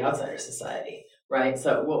idea of the outsider society, right?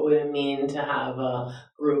 So what would it mean to have a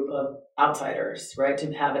group of outsiders, right?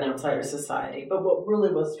 To have an outsider society. But what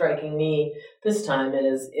really was striking me this time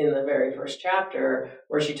is in the very first chapter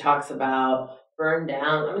where she talks about burn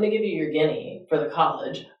down. I'm going to give you your guinea for the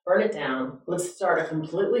college. Burn it down. Let's start a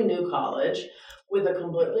completely new college with a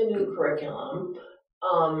completely new curriculum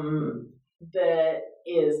that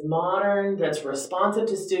is modern, that's responsive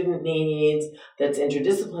to student needs, that's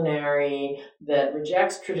interdisciplinary, that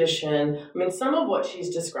rejects tradition. I mean, some of what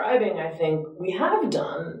she's describing, I think, we have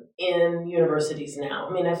done in universities now.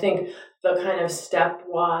 I mean, I think the kind of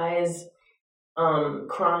stepwise,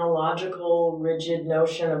 chronological, rigid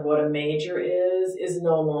notion of what a major is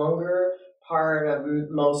no longer part of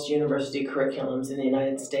most university curriculums in the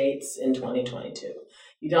United States in 2022.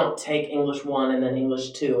 You don't take English 1 and then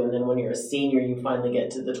English 2, and then when you're a senior, you finally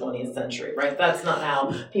get to the 20th century, right? That's not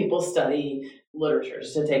how people study literature,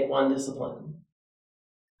 just to take one discipline.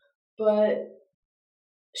 But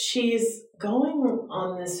she's going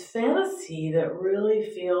on this fantasy that really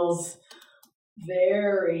feels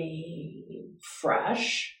very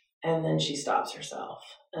fresh, and then she stops herself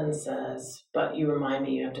and says, but you remind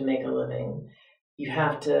me you have to make a living. You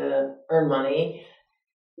have to earn money.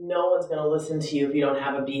 No one's going to listen to you if you don't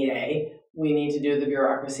have a BA. We need to do the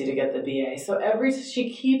bureaucracy to get the BA. So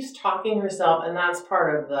she keeps talking herself, and that's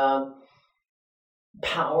part of the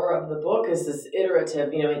power of the book, is this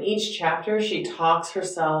iterative. You know, in each chapter, she talks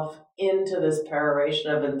herself into this peroration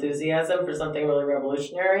of enthusiasm for something really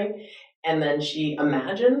revolutionary, and then she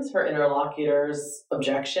imagines her interlocutor's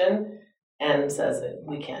objection and says,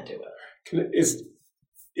 we can't do it.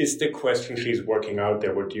 Is the question she's working out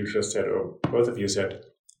there what you just said, or both of you said,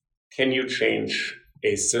 can you change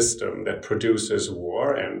a system that produces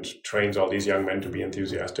war and trains all these young men to be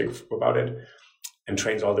enthusiastic about it, and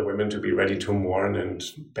trains all the women to be ready to mourn and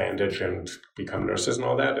bandage and become nurses and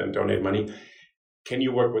all that and donate money? Can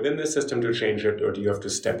you work within the system to change it, or do you have to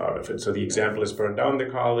step out of it? So the example is burn down the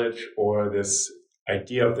college, or this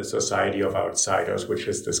idea of the society of outsiders, which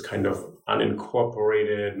is this kind of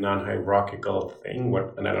unincorporated, non-hierarchical thing.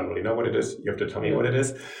 And I don't really know what it is. You have to tell me what it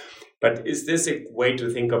is. But is this a way to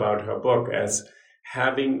think about her book as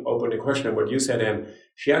having opened a question? And what you said, and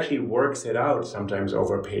she actually works it out sometimes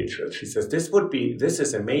over pages. She says, this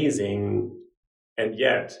is amazing, and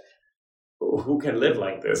yet who can live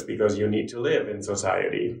like this? Because you need to live in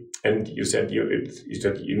society. And you said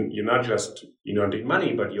you're not just, you don't need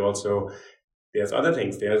money, but you also, there's other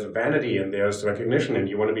things. There's vanity and there's recognition, and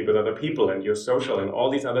you want to be with other people, and you're social, and all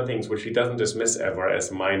these other things, which she doesn't dismiss ever as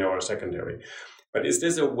minor or secondary. But is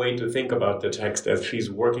this a way to think about the text as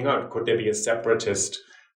she's working out? Could there be a separatist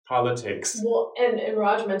politics? Well, and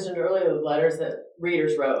Raj mentioned earlier the letters that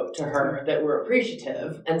readers wrote to her that were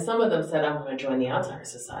appreciative, and some of them said, I want to join the Outsider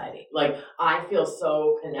Society. Like, I feel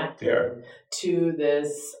so connected to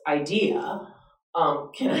this idea.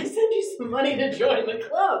 Can I send you some money to join the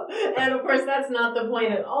club? And of course, that's not the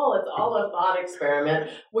point at all. It's all a thought experiment,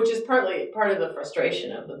 which is partly part of the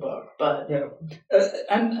frustration of the book. But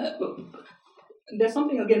there's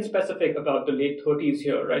something again specific about the late 30s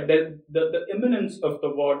here, right? The imminence of the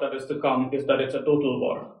war that is to come is that it's a total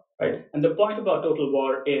war, right? And the point about total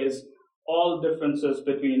war is all differences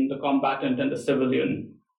between the combatant and the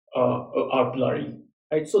civilian are blurry,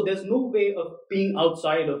 right? So there's no way of being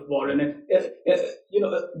outside of war. And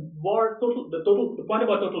war, the point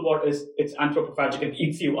about total war is it's anthropophagic. It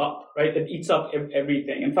eats you up, right? It eats up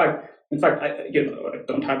everything. In fact, I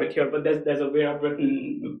don't have it here, but there's a way I've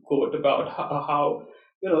written quote about how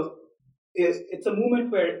it's a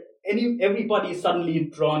moment where everybody is suddenly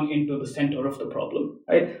drawn into the center of the problem,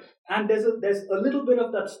 right? And there's a little bit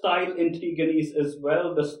of that style in Three Guineas as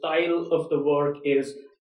well. The style of the work is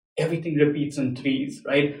everything repeats in threes,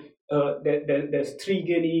 right? There's Three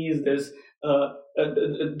Guineas, there's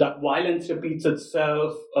that violence repeats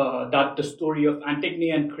itself, that the story of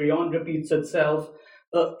Antigone and Creon repeats itself.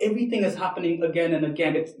 Everything is happening again and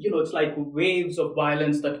again. It's like waves of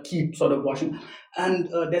violence that keep sort of washing. And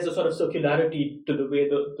there's a sort of circularity to the way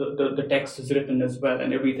the text is written as well,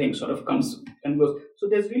 and everything sort of comes and goes. So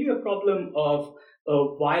there's really a problem of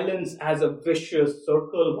violence as a vicious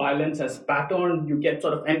circle, violence as pattern. You get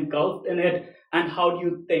sort of engulfed in it, and how do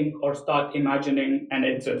you think or start imagining an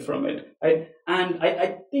exit from it, right? And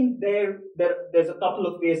I think there's a couple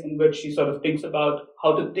of ways in which she sort of thinks about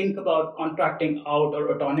how to think about contracting out or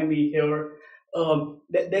autonomy here.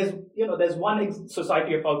 There's one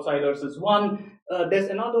Society of Outsiders is one. There's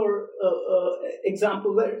another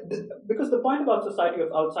example where, because the point about Society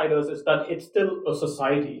of Outsiders is that it's still a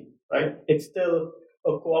society, right? It's still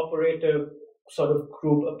a cooperative sort of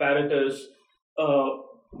group apparatus.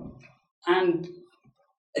 And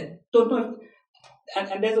I don't know if,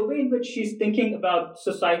 and there's a way in which she's thinking about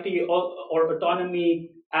society or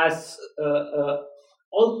autonomy as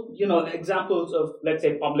all examples of, let's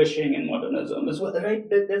say, publishing and modernism as well, right?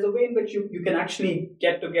 There's a way in which you can actually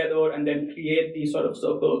get together and then create these sort of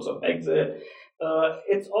circles of exit.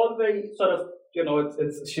 It's all very sort of,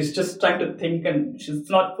 she's just trying to think, and she's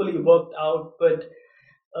not fully worked out, but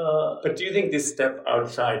do you think this step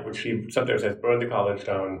outside, which she sometimes says, burn the college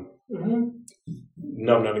down,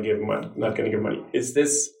 no, I'm not going to give money. Is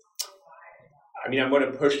this, I'm going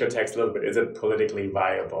to push the text a little bit. Is it politically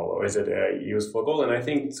viable, or is it a useful goal? And I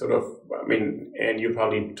think and you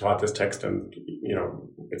probably taught this text, and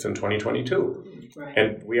it's in 2022. Right.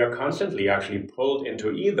 And we are constantly actually pulled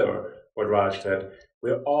into either what Raj said,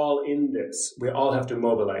 we're all in this. We all have to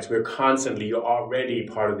mobilize. You're already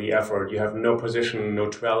part of the effort. You have no position,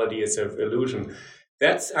 neutrality is an illusion.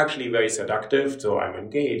 That's actually very seductive, so I'm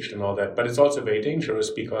engaged and all that. But it's also very dangerous,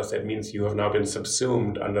 because that means you have now been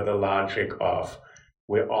subsumed under the logic of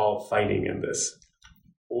we're all fighting in this.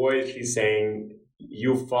 Or is she saying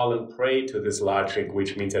you've fallen prey to this logic,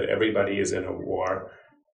 which means that everybody is in a war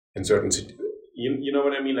in certain situations? You know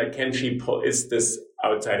what I mean? Like, can she pull, is this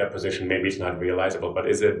outsider position, maybe it's not realizable, but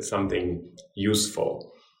is it something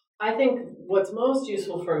useful? I think what's most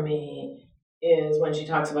useful for me is when she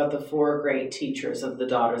talks about the four great teachers of the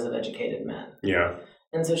daughters of educated men. Yeah.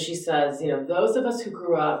 And so she says, those of us who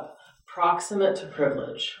grew up proximate to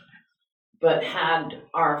privilege, but had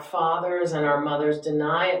our fathers and our mothers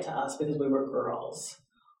deny it to us because we were girls,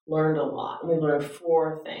 learned a lot. We learned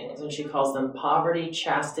four things, and she calls them poverty,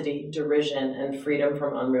 chastity, derision, and freedom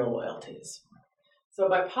from unreal loyalties. So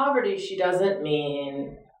by poverty, she doesn't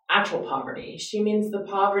mean actual poverty. She means the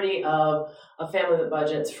poverty of a family that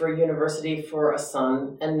budgets for university for a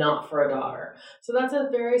son and not for a daughter. So that's a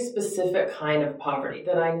very specific kind of poverty,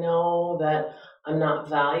 that I know that I'm not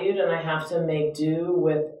valued and I have to make do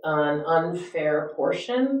with an unfair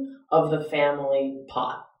portion of the family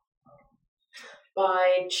pot.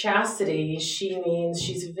 By chastity, she means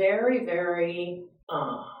she's very, very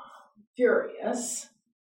furious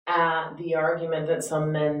at the argument that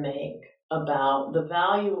some men make about the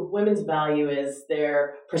value of women's value is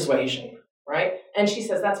their persuasion, right? And she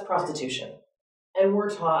says that's prostitution. And we're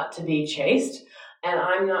taught to be chaste. And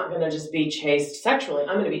I'm not going to just be chaste sexually.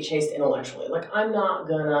 I'm going to be chaste intellectually. Like, I'm not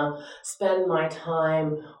going to spend my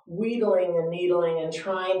time wheedling and needling and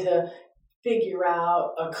trying to figure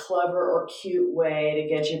out a clever or cute way to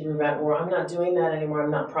get you to prevent war. I'm not doing that anymore.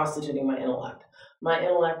 I'm not prostituting my intellect. My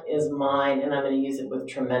intellect is mine, and I'm going to use it with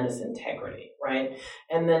tremendous integrity, right?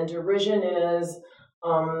 And then derision is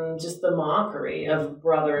just the mockery of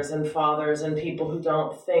brothers and fathers and people who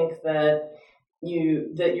don't think that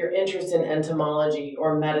your interest in entomology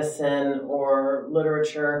or medicine or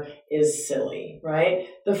literature is silly, right?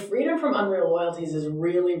 The freedom from unreal loyalties is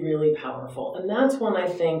really, really powerful. And that's one I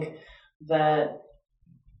think that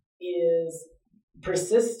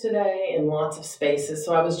persists today in lots of spaces.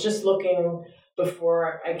 So I was just looking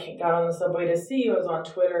before I got on the subway to see you. I was on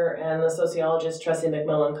Twitter, and the sociologist Tressie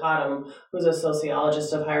McMillan Cottom, who's a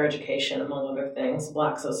sociologist of higher education, among other things,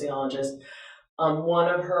 Black sociologist, one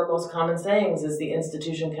of her most common sayings is the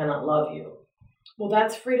institution cannot love you. Well,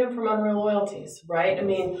 that's freedom from unreal loyalties, right? I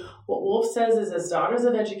mean, what Woolf says is, as daughters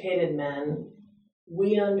of educated men,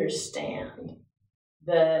 we understand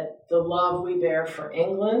that the love we bear for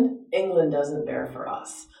England, England doesn't bear for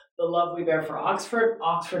us. The love we bear for Oxford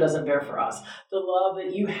doesn't bear for us. The love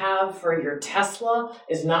that you have for your Tesla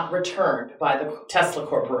is not returned by the Tesla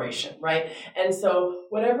Corporation, right? And so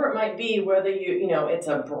whatever it might be, whether it's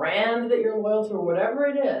a brand that you're loyal to or whatever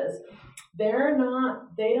it is, they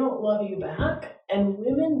don't love you back. And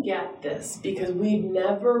women get this because we've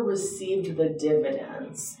never received the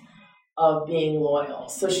dividends of being loyal.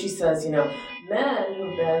 So she says, men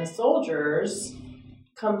who've been soldiers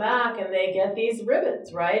come back and they get these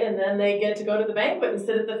ribbons, right? And then they get to go to the banquet and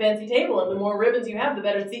sit at the fancy table. And the more ribbons you have, the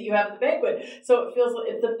better seat you have at the banquet. So it feels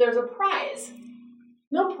like there's a prize.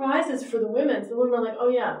 No prizes for the women. So the women are like, oh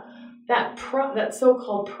yeah, that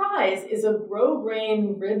so-called prize is a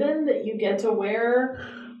Grosgrain ribbon that you get to wear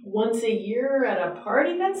once a year at a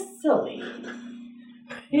party. That's silly.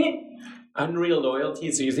 Unreal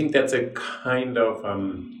loyalty. So you think that's a kind of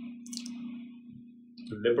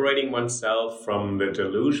liberating oneself from the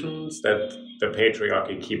delusions that the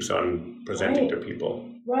patriarchy keeps on presenting to people.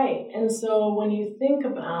 Right. And so when you think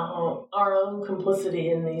about our own complicity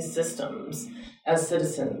in these systems as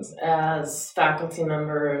citizens, as faculty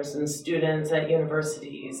members and students at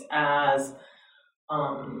universities, as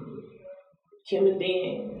human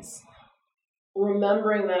beings,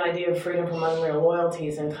 remembering that idea of freedom from unreal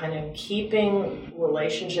loyalties and kind of keeping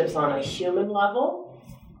relationships on a human level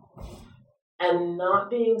and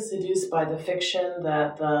not being seduced by the fiction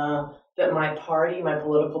that my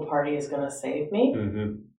political party is going to save me.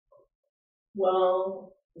 Mm-hmm.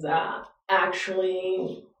 Well, that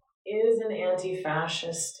actually is an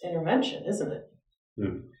anti-fascist intervention, isn't it?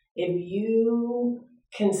 Mm. If you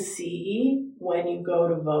can see when you go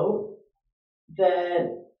to vote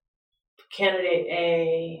that candidate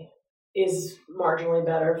A is marginally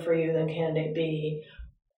better for you than candidate B,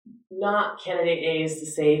 not candidate A is the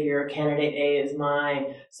savior, candidate A is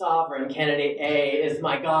my sovereign, candidate A is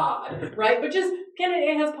my God, right? But just candidate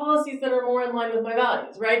A has policies that are more in line with my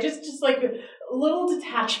values, right? Just like a little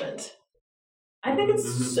detachment. I think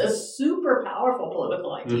it's a super powerful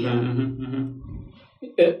political idea. Mm-hmm,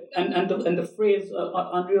 mm-hmm. And the phrase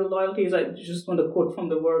unreal loyalties, I just want to quote from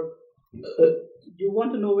the word. You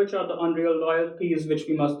want to know which are the unreal loyalties which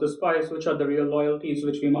we must despise, which are the real loyalties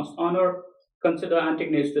which we must honor. Consider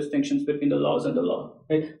Antigone's distinctions between the laws and the law.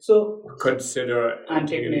 Right? So consider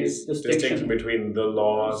Antigone's distinction between the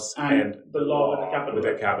laws and the law with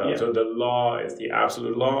a capital. Yeah. So the law is the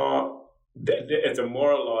absolute law. It's a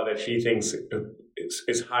moral law that she thinks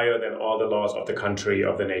is higher than all the laws of the country,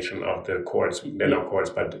 of the nation, of the courts. They're not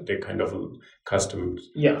courts, but the kind of customs.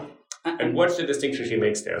 Yeah. And what's the distinction she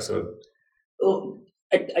makes there? So,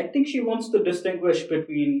 I think she wants to distinguish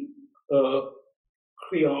between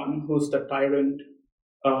Creon, who's the tyrant,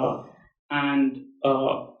 and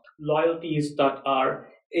loyalties that are,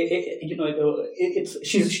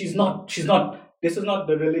 she's not. This is not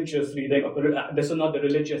the religious reading of this is not the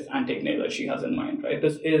religious Antigone that she has in mind, right?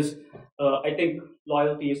 This is, I think,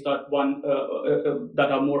 loyalties that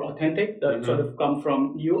that are more authentic, that sort of come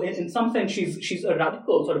from you. In some sense, she's a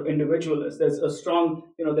radical sort of individualist. There's a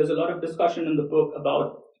strong, there's a lot of discussion in the book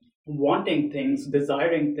about wanting things,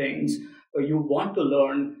 desiring things. You want to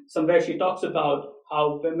learn. Somewhere she talks about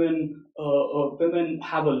how women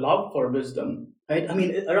have a love for wisdom. Right? I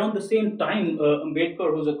mean, around the same time,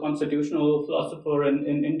 Ambedkar, who's a constitutional philosopher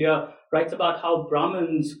in India, writes about how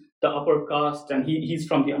Brahmins, the upper caste, and he's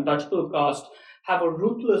from the untouchable caste, have a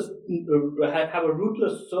ruthless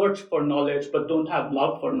search for knowledge, but don't have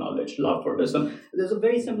love for knowledge, love for wisdom. There's a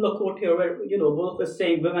very similar quote here where Woolf is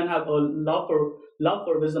saying women have a love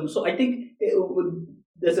for wisdom. So I think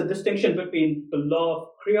there's a distinction between the law of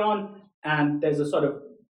Creon and there's a sort of,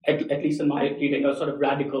 at least in my reading, a sort of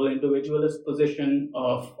radical individualist position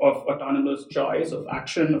of autonomous choice, of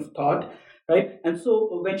action, of thought, right? And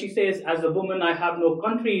so when she says, as a woman, I have no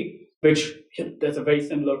country, which there's a very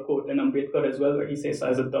similar quote in Ambedkar as well, where he says,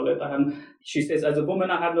 as a Dalit, she says, as a woman,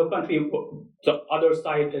 I have no country. The other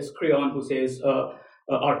side is Creon, who says,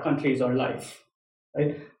 our country is our life,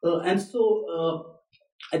 right? And so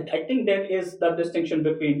I think there is that distinction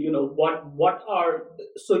between, what are,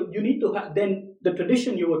 so you need to have, then the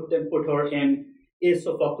tradition you would then put her in is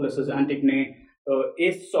Sophocles' Antigone,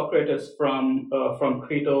 is Socrates from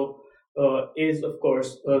Crito, is of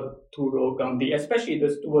course Turo, Gandhi, especially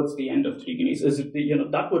this towards the end of Trigenes.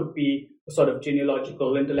 That would be a sort of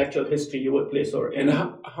genealogical intellectual history you would place her in.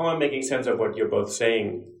 And how I'm making sense of what you're both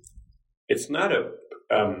saying, it's not a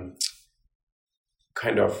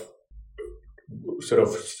kind of sort of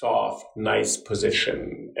soft, nice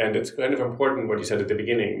position. And it's kind of important what you said at the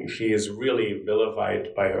beginning. She is really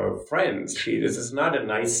vilified by her friends. This is not a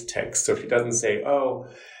nice text. So she doesn't say,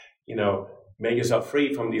 make yourself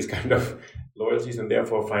free from these kind of loyalties and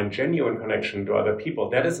therefore find genuine connection to other people.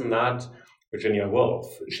 That is not Virginia Woolf.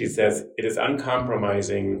 She says it is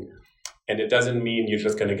uncompromising, and it doesn't mean you're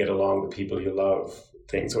just going to get along with people you love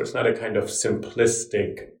thing. So it's not a kind of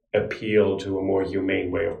simplistic appeal to a more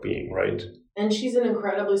humane way of being, right? And she's an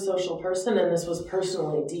incredibly social person, and this was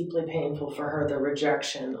personally deeply painful for her, the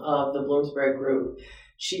rejection of the Bloomsbury Group.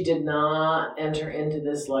 She did not enter into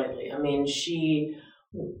this lightly. I mean,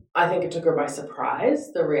 I think it took her by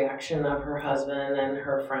surprise, the reaction of her husband and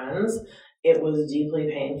her friends. It was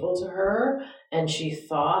deeply painful to her, and she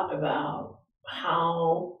thought about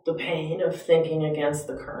how the pain of thinking against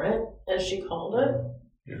the current, as she called it.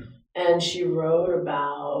 Yeah. And she wrote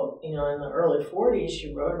about, in the early 40s,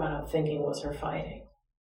 she wrote about how thinking was her fighting.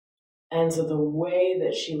 And so the way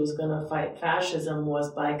that she was going to fight fascism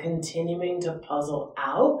was by continuing to puzzle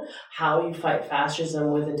out how you fight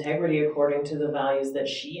fascism with integrity according to the values that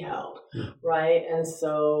she held, right? And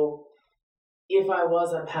so if I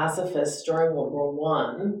was a pacifist during World War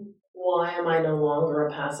I, why am I no longer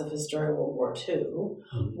a pacifist during World War II?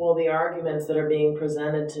 Well, the arguments that are being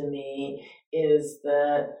presented to me is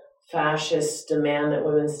that fascists demand that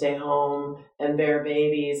women stay home and bear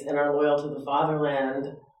babies and are loyal to the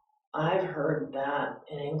fatherland. I've heard that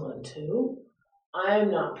in England too. I'm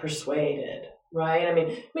not persuaded, right? I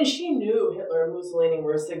mean, she knew Hitler and Mussolini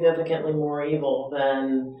were significantly more evil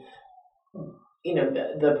than,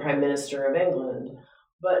 the Prime Minister of England.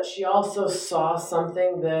 But she also saw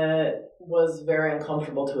something that was very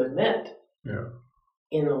uncomfortable to admit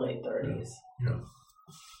in the late 30s. Yeah.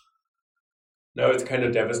 No, it's kind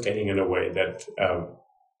of devastating in a way that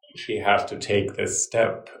she has to take this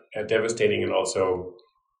step. Devastating and also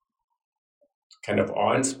kind of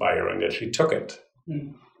awe-inspiring that she took it.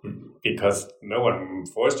 Because no one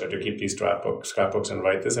forced her to keep these scrapbooks and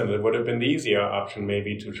write this, and it would have been the easier option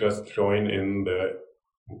maybe to just join in the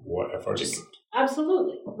war effort.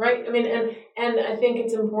 Absolutely, right? I mean, and I think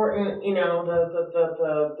it's important,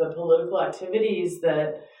 the political activities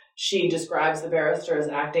that she describes the barrister as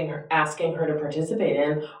asking her to participate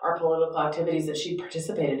in are political activities that she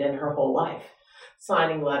participated in her whole life.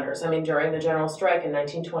 Signing letters. I mean, during the general strike in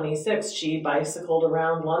 1926, she bicycled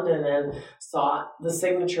around London and sought the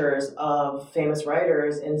signatures of famous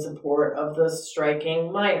writers in support of the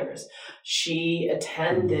striking miners. She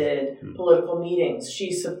attended political meetings.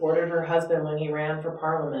 She supported her husband when he ran for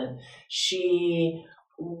parliament. She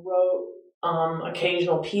wrote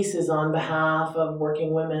occasional pieces on behalf of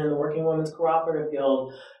working women and the Working Women's Cooperative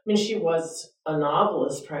Guild. I mean, she was a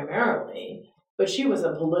novelist primarily, but she was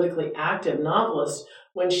a politically active novelist.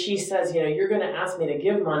 When she says, you're going to ask me to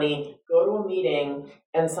give money, go to a meeting,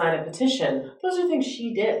 and sign a petition, those are things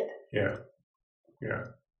she did. Yeah.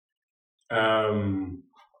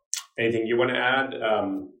 Anything you want to add?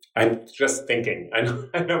 I'm just thinking. I know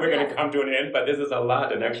we're going to come to an end, but this is a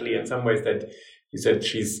lot. And actually, in some ways, that you said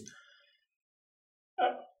she's.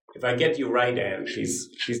 If I get you right, Anne, she's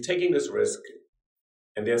taking this risk.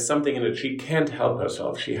 And there's something in it. She can't help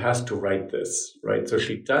herself. She has to write this, right? So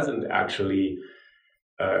she doesn't actually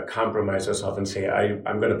compromise herself and say,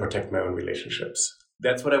 I'm going to protect my own relationships.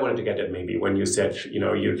 That's what I wanted to get at maybe when you said,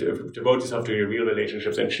 you devote yourself to your real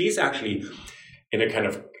relationships. And she's actually, in a kind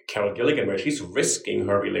of Carol Gilligan way, she's risking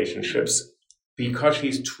her relationships because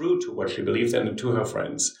she's true to what she believes and to her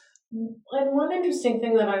friends. And one interesting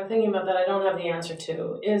thing that I'm thinking about that I don't have the answer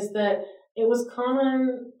to is that it was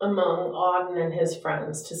common among Auden and his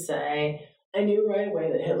friends to say, I knew right away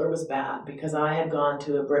that Hitler was bad because I had gone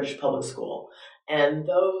to a British public school. And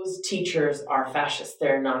those teachers are fascists,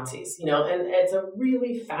 they're Nazis, and it's a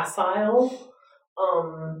really facile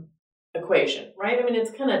equation, right? I mean,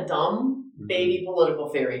 it's kind of dumb, baby political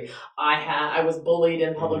theory. I was bullied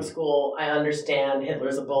in public school. I understand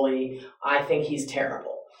Hitler's a bully. I think he's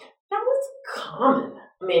terrible. That was common.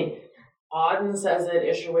 I mean, Auden says it,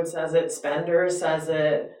 Isherwood says it, Spender says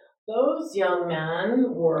it. Those young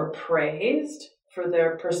men were praised for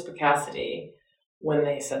their perspicacity when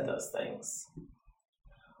they said those things.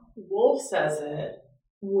 Woolf says it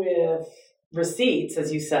with receipts,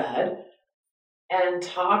 as you said, and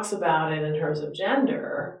talks about it in terms of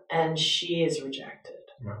gender, and she is rejected.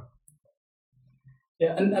 Wow.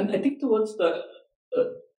 Yeah, and I think towards the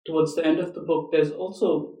end of the book, there's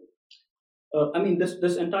also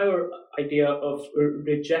this entire idea of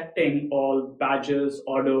rejecting all badges,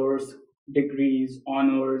 orders, degrees,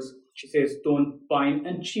 honors. She says, don't bind.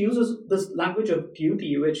 And she uses this language of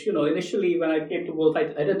duty, which, initially when I came to Woolf, I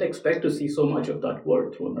didn't expect to see so much of that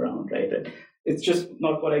word thrown around, right? It's just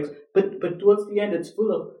not what but towards the end, it's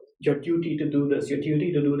full of your duty to do this, your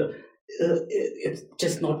duty to do that. it's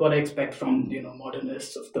just not what I expect from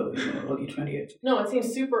modernists of the early 20th. No, it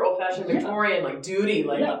seems super old-fashioned Victorian, like duty,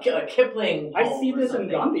 like Kipling. I see this in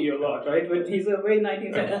Gandhi a lot, right? When he's a very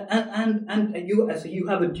 19th, and you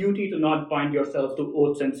have a duty to not bind yourself to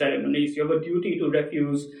oaths and ceremonies. You have a duty to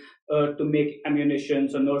refuse to make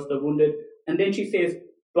ammunitions or nurse the wounded. And then she says,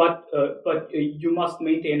 but you must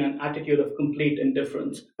maintain an attitude of complete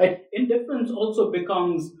indifference. Right? Indifference also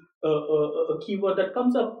becomes a keyword that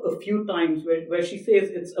comes up a few times where she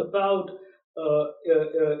says it's about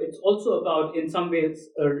it's also about in some ways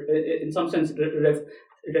in some sense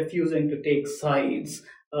refusing to take sides.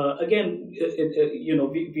 Again,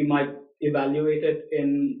 we might evaluate it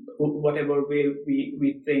in whatever way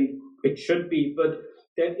we think it should be, but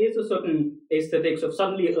there is a certain aesthetics of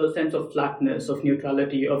suddenly a sense of flatness, of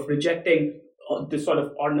neutrality, of rejecting this sort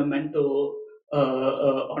of ornamental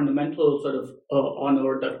sort of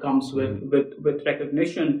honor that comes with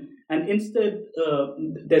recognition, and instead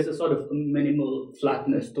there's a sort of minimal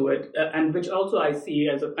flatness to it, and which also I see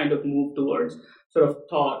as a kind of move towards sort of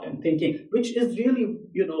thought and thinking, which is really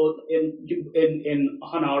in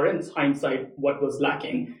Hannah Arendt's hindsight what was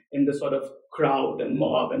lacking in the sort of crowd and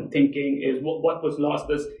mob and thinking is what was lost,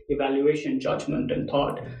 this evaluation, judgment, and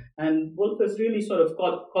thought. And Woolf is really sort of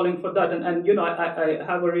calling for that, and I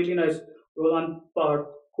have a really nice Roland Barthes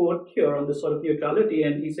quote here on this sort of neutrality,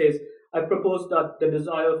 and he says, I propose that the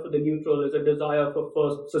desire for the neutral is a desire for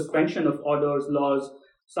first suspension of orders, laws,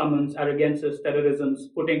 summons, arrogances, terrorisms,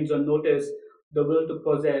 puttings on notice, the will to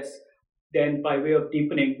possess, then by way of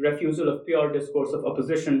deepening, refusal of pure discourse of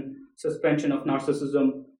opposition, suspension of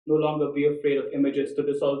narcissism, no longer be afraid of images, to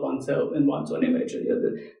dissolve oneself in one's own image.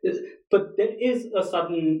 But there is a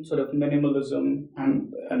sudden sort of minimalism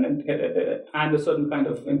and a certain kind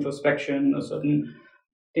of introspection, a certain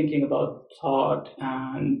thinking about thought,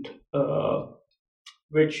 and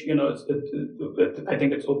which I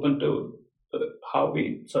think it's open to how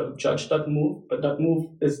we sort of judge that move, but that move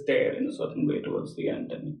is there in a certain way towards the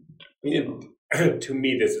end. And to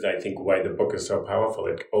me, this is, I think, why the book is so powerful.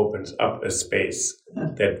 It opens up a space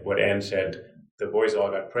that what Anne said, the boys all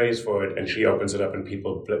got praise for it, and she opens it up, and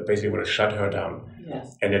people basically want to shut her down.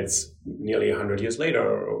 Yes. And it's nearly 100 years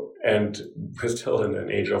later, and we're still in an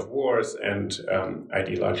age of wars and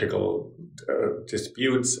ideological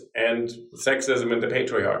disputes and sexism and the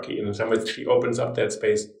patriarchy. And in some ways, she opens up that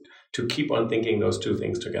space to keep on thinking those two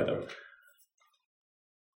things together.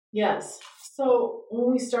 Yes. So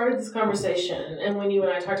when we started this conversation, and when you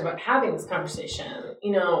and I talked about having this conversation,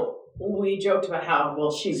 we joked about how,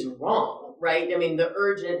 well, she's wrong, right? I mean, the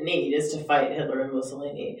urgent need is to fight Hitler and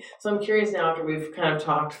Mussolini. So I'm curious now, after we've kind of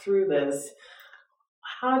talked through this,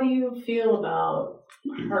 how do you feel about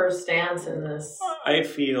her stance in this? I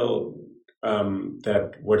feel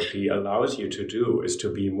that what she allows you to do is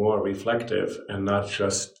to be more reflective and not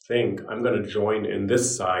just think, I'm going to join in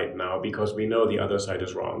this side now because we know the other side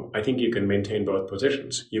is wrong. I think you can maintain both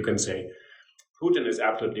positions. You can say, Putin is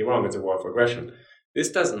absolutely wrong, it's a war of aggression. This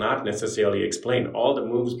does not necessarily explain all the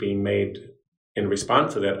moves being made in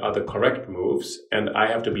response to that are the correct moves, and I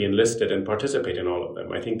have to be enlisted and participate in all of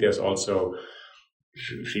them. I think there's also,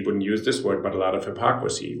 she wouldn't use this word, but a lot of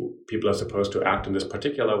hypocrisy. People are supposed to act in this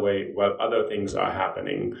particular way while other things are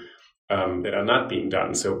happening that are not being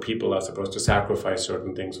done. So people are supposed to sacrifice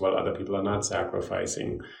certain things while other people are not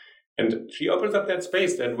sacrificing. And she opens up that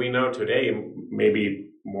space that we know today, maybe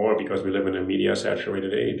more because we live in a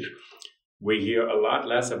media-saturated age. We hear a lot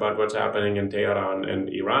less about what's happening in Tehran and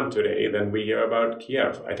Iran today than we hear about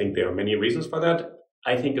Kiev. I think there are many reasons for that.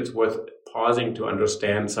 I think it's worth pausing to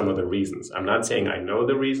understand some of the reasons. I'm not saying I know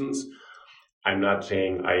the reasons. I'm not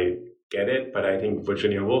saying I get it, but I think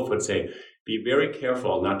Virginia Woolf would say, be very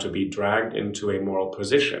careful not to be dragged into a moral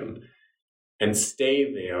position and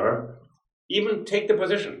stay there. Even take the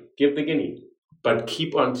position, give the guinea, but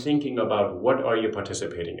keep on thinking about what are you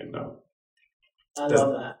participating in now. I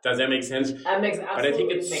love that. Does that make sense? That makes absolutely sense. But I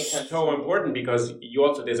think it's so important because you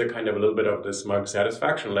also, there's a kind of a little bit of this smug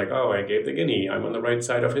satisfaction, like, oh, I gave the guinea, I'm on the right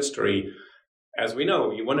side of history. As we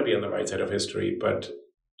know, you want to be on the right side of history, but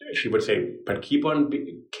she would say, but keep on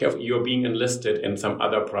being careful, you're being enlisted in some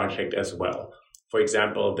other project as well. For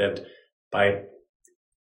example, that by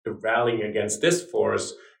rallying against this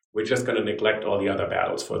force, we're just going to neglect all the other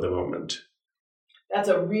battles for the moment. That's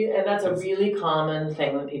a really common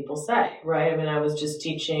thing that people say, right? I mean, I was just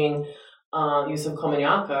teaching Yusuf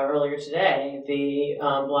Komunyakaa earlier today, the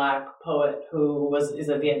Black poet who is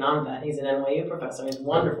a Vietnam vet. He's an NYU professor. He's a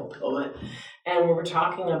wonderful poet. And we were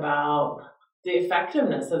talking about the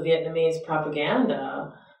effectiveness of Vietnamese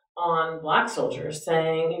propaganda on Black soldiers,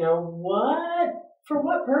 saying, what For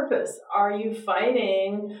what purpose? Are you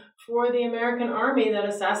fighting for the American army that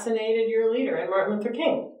assassinated your leader and Martin Luther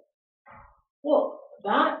King? Well,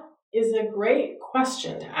 that is a great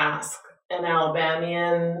question to ask an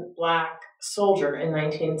Alabamian Black soldier in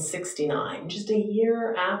 1969, just a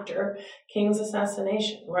year after King's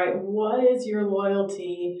assassination, right? What is your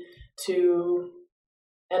loyalty to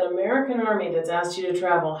an American army that's asked you to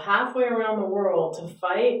travel halfway around the world to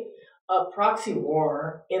fight a proxy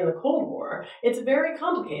war in the Cold War? It's very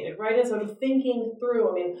complicated, right? And sort of thinking through,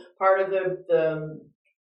 I mean, part of the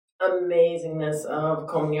amazingness of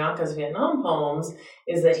Komunyaka's Vietnam poems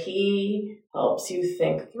is that he helps you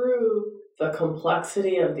think through the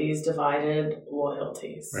complexity of these divided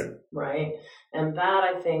loyalties, right? And that,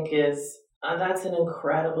 I think, is that's an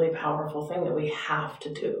incredibly powerful thing that we have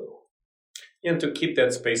to do. And to keep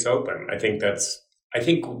that space open, I think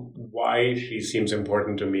why she seems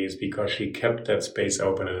important to me is because she kept that space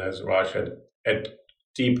open, and as Raj had, at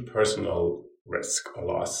deep personal risk or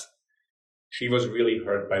loss. She was really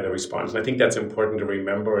hurt by the response. And I think that's important to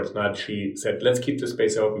remember. It's not she said, let's keep the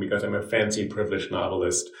space open because I'm a fancy, privileged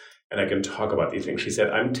novelist and I can talk about these things. She said,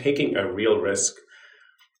 I'm taking a real risk.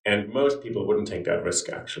 And most people wouldn't take that risk,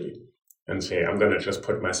 actually, and say, I'm going to just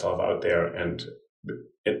put myself out there and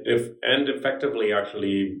effectively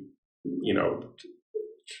actually,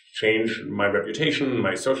 change my reputation,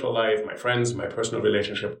 my social life, my friends, my personal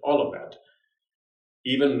relationship, all of that.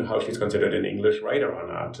 Even how she's considered an English writer or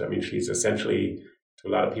not. I mean, she's essentially, to a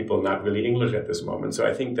lot of people, not really English at this moment. So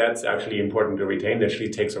I think that's actually important to retain, that she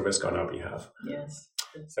takes a risk on our behalf. Yes.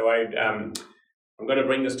 So I'm going to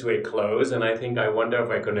bring this to a close, and I wonder if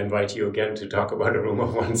I can invite you again to talk about A Room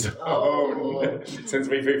of One's Own, since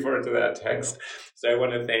we referred to that text. So I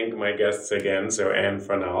want to thank my guests again. So Anne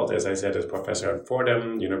Fernald, as I said, is professor at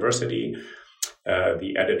Fordham University,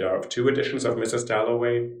 the editor of 2 editions of Mrs.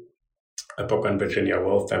 Dalloway, a book on Virginia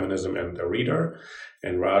Woolf, Feminism and the Reader.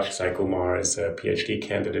 And Raj Saikumar is a PhD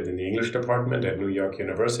candidate in the English department at New York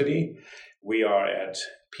University. We are at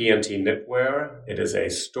PNT Knitwear. It is a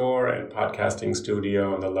store and podcasting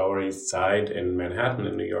studio on the Lower East Side in Manhattan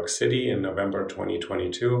in New York City in November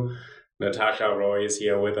 2022. Natasha Roy is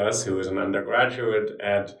here with us, who is an undergraduate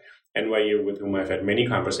at NYU with whom I've had many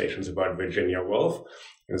conversations about Virginia Woolf,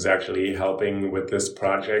 who's actually helping with this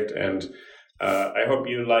project. And I hope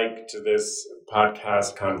you liked this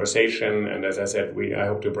podcast conversation. And as I said, I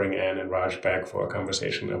hope to bring Anne and Raj back for a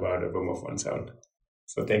conversation about A Room of One's Own.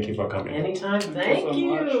 So thank you for coming. Anytime. Thank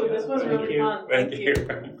you. So this was really fun. Thank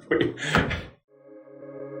you.